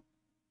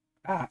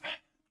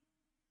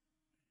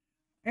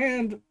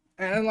 And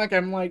like,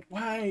 I'm like,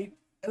 why?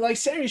 Like,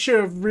 Sammy should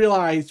have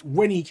realized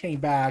when he came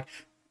back,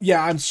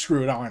 yeah, I'm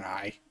screwed, aren't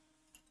I?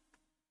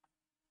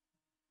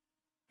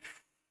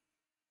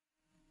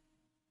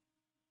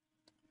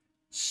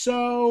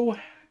 So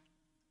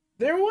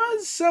there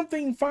was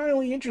something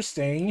finally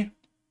interesting.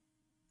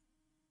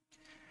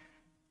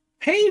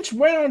 Paige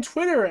went on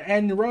Twitter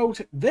and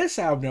wrote this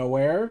out of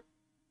nowhere.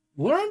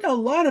 Learned a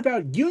lot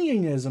about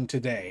unionism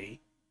today.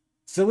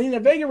 Selena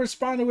Vega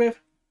responded with,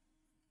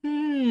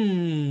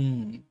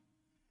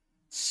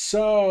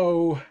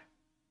 So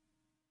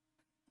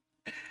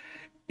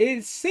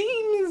it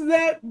seems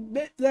that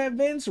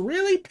Vince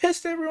really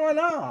pissed everyone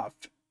off,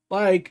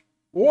 like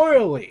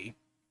royally.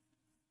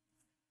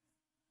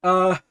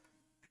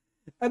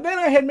 And then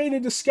I had made a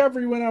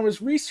discovery when I was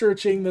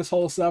researching this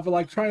whole stuff,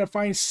 like trying to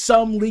find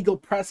some legal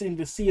precedent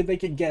to see if they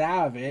could get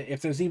out of it,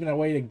 if there's even a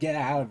way to get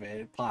out of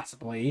it,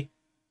 possibly.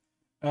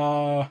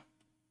 I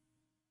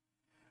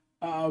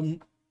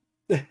don't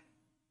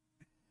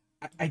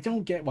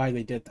get why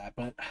they did that,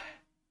 but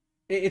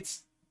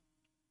it's.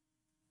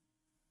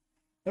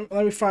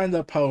 Let me find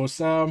the post.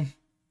 So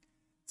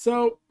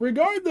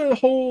regarding the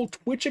whole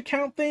Twitch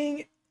account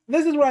thing,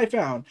 this is what I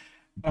found.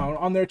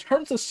 On their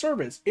terms of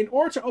service, in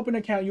order to open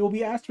an account, you will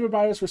be asked to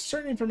provide us with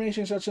certain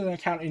information such as an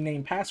account and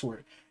name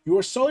password. You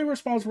are solely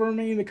responsible for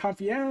maintaining the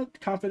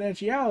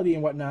confidentiality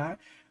and whatnot,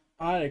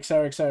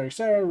 etc., etc.,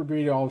 etc.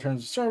 Agree to all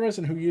terms of service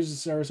and who uses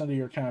the service under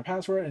your account and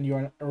password, and you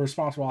are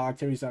responsible for all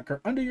activities that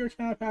occur under your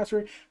account and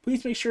password.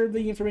 Please make sure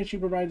the information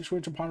you provide to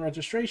Twitch upon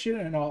registration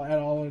and at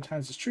all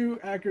times is true,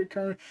 accurate,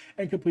 current,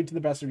 and complete to the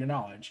best of your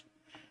knowledge.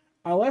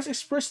 Unless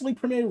expressly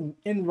permitted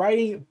in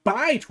writing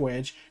by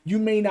Twitch, you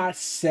may not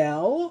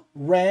sell,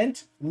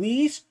 rent,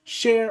 lease,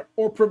 share,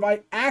 or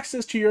provide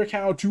access to your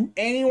account to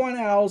anyone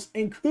else,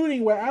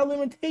 including, without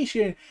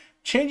limitation,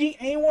 changing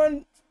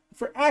anyone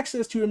for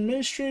access to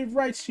administrative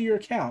rights to your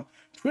account.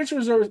 Twitch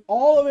reserves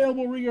all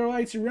available legal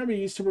rights and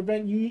remedies to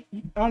prevent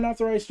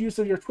unauthorized use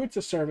of your Twitch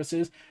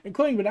services,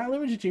 including but not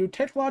limited to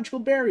technological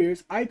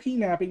barriers, IP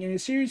mapping, and in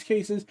serious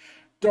cases,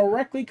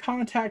 directly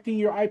contacting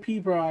your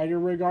IP provider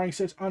regarding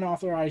such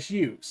unauthorized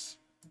use.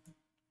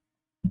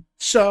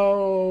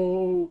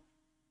 So,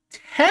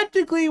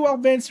 technically, while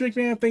Vince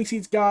McMahon thinks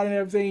he's got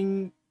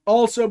everything,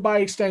 also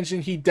by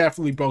extension, he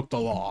definitely broke the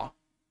law.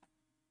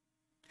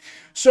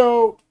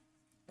 So,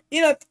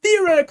 in a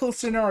theoretical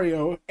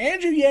scenario,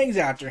 Andrew Yang's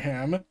after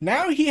him.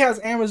 Now he has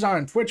Amazon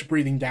and Twitch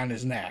breathing down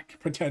his neck,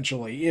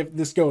 potentially, if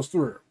this goes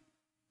through.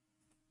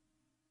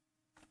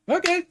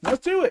 Okay,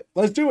 let's do it.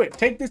 Let's do it.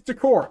 Take this to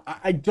court.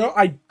 I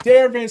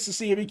dare Vince to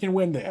see if he can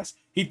win this.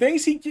 He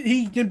thinks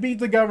he can beat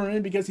the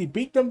government because he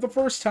beat them the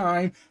first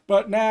time,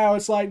 but now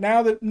it's like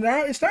now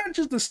it's not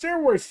just the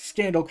steroid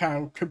scandal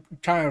kind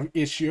of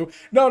issue.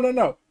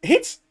 No.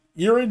 It's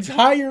your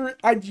entire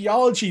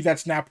ideology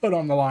that's now put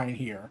on the line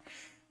here.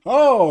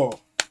 Oh,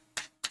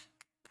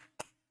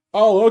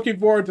 looking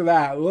forward to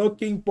that.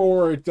 Looking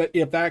forward to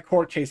if that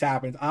court case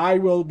happens. I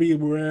will be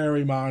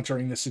very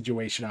monitoring the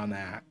situation on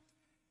that.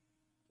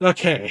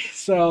 Okay,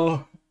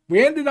 so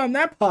we ended on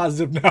that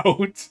positive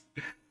note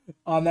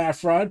on that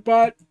front,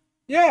 but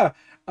yeah,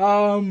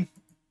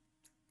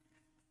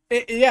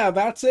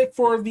 that's it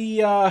for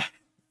the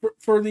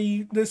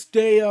this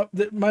day of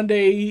the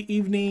Monday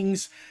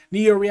evening's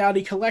Neo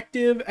Reality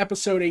Collective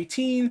episode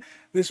 18.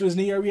 This was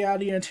Neo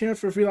Reality Entertainment.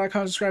 For free, like,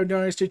 comment, subscribe,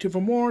 donate, stay tuned for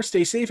more.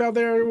 Stay safe out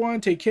there, everyone.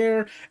 Take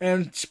care,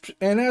 and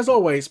as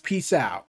always, peace out.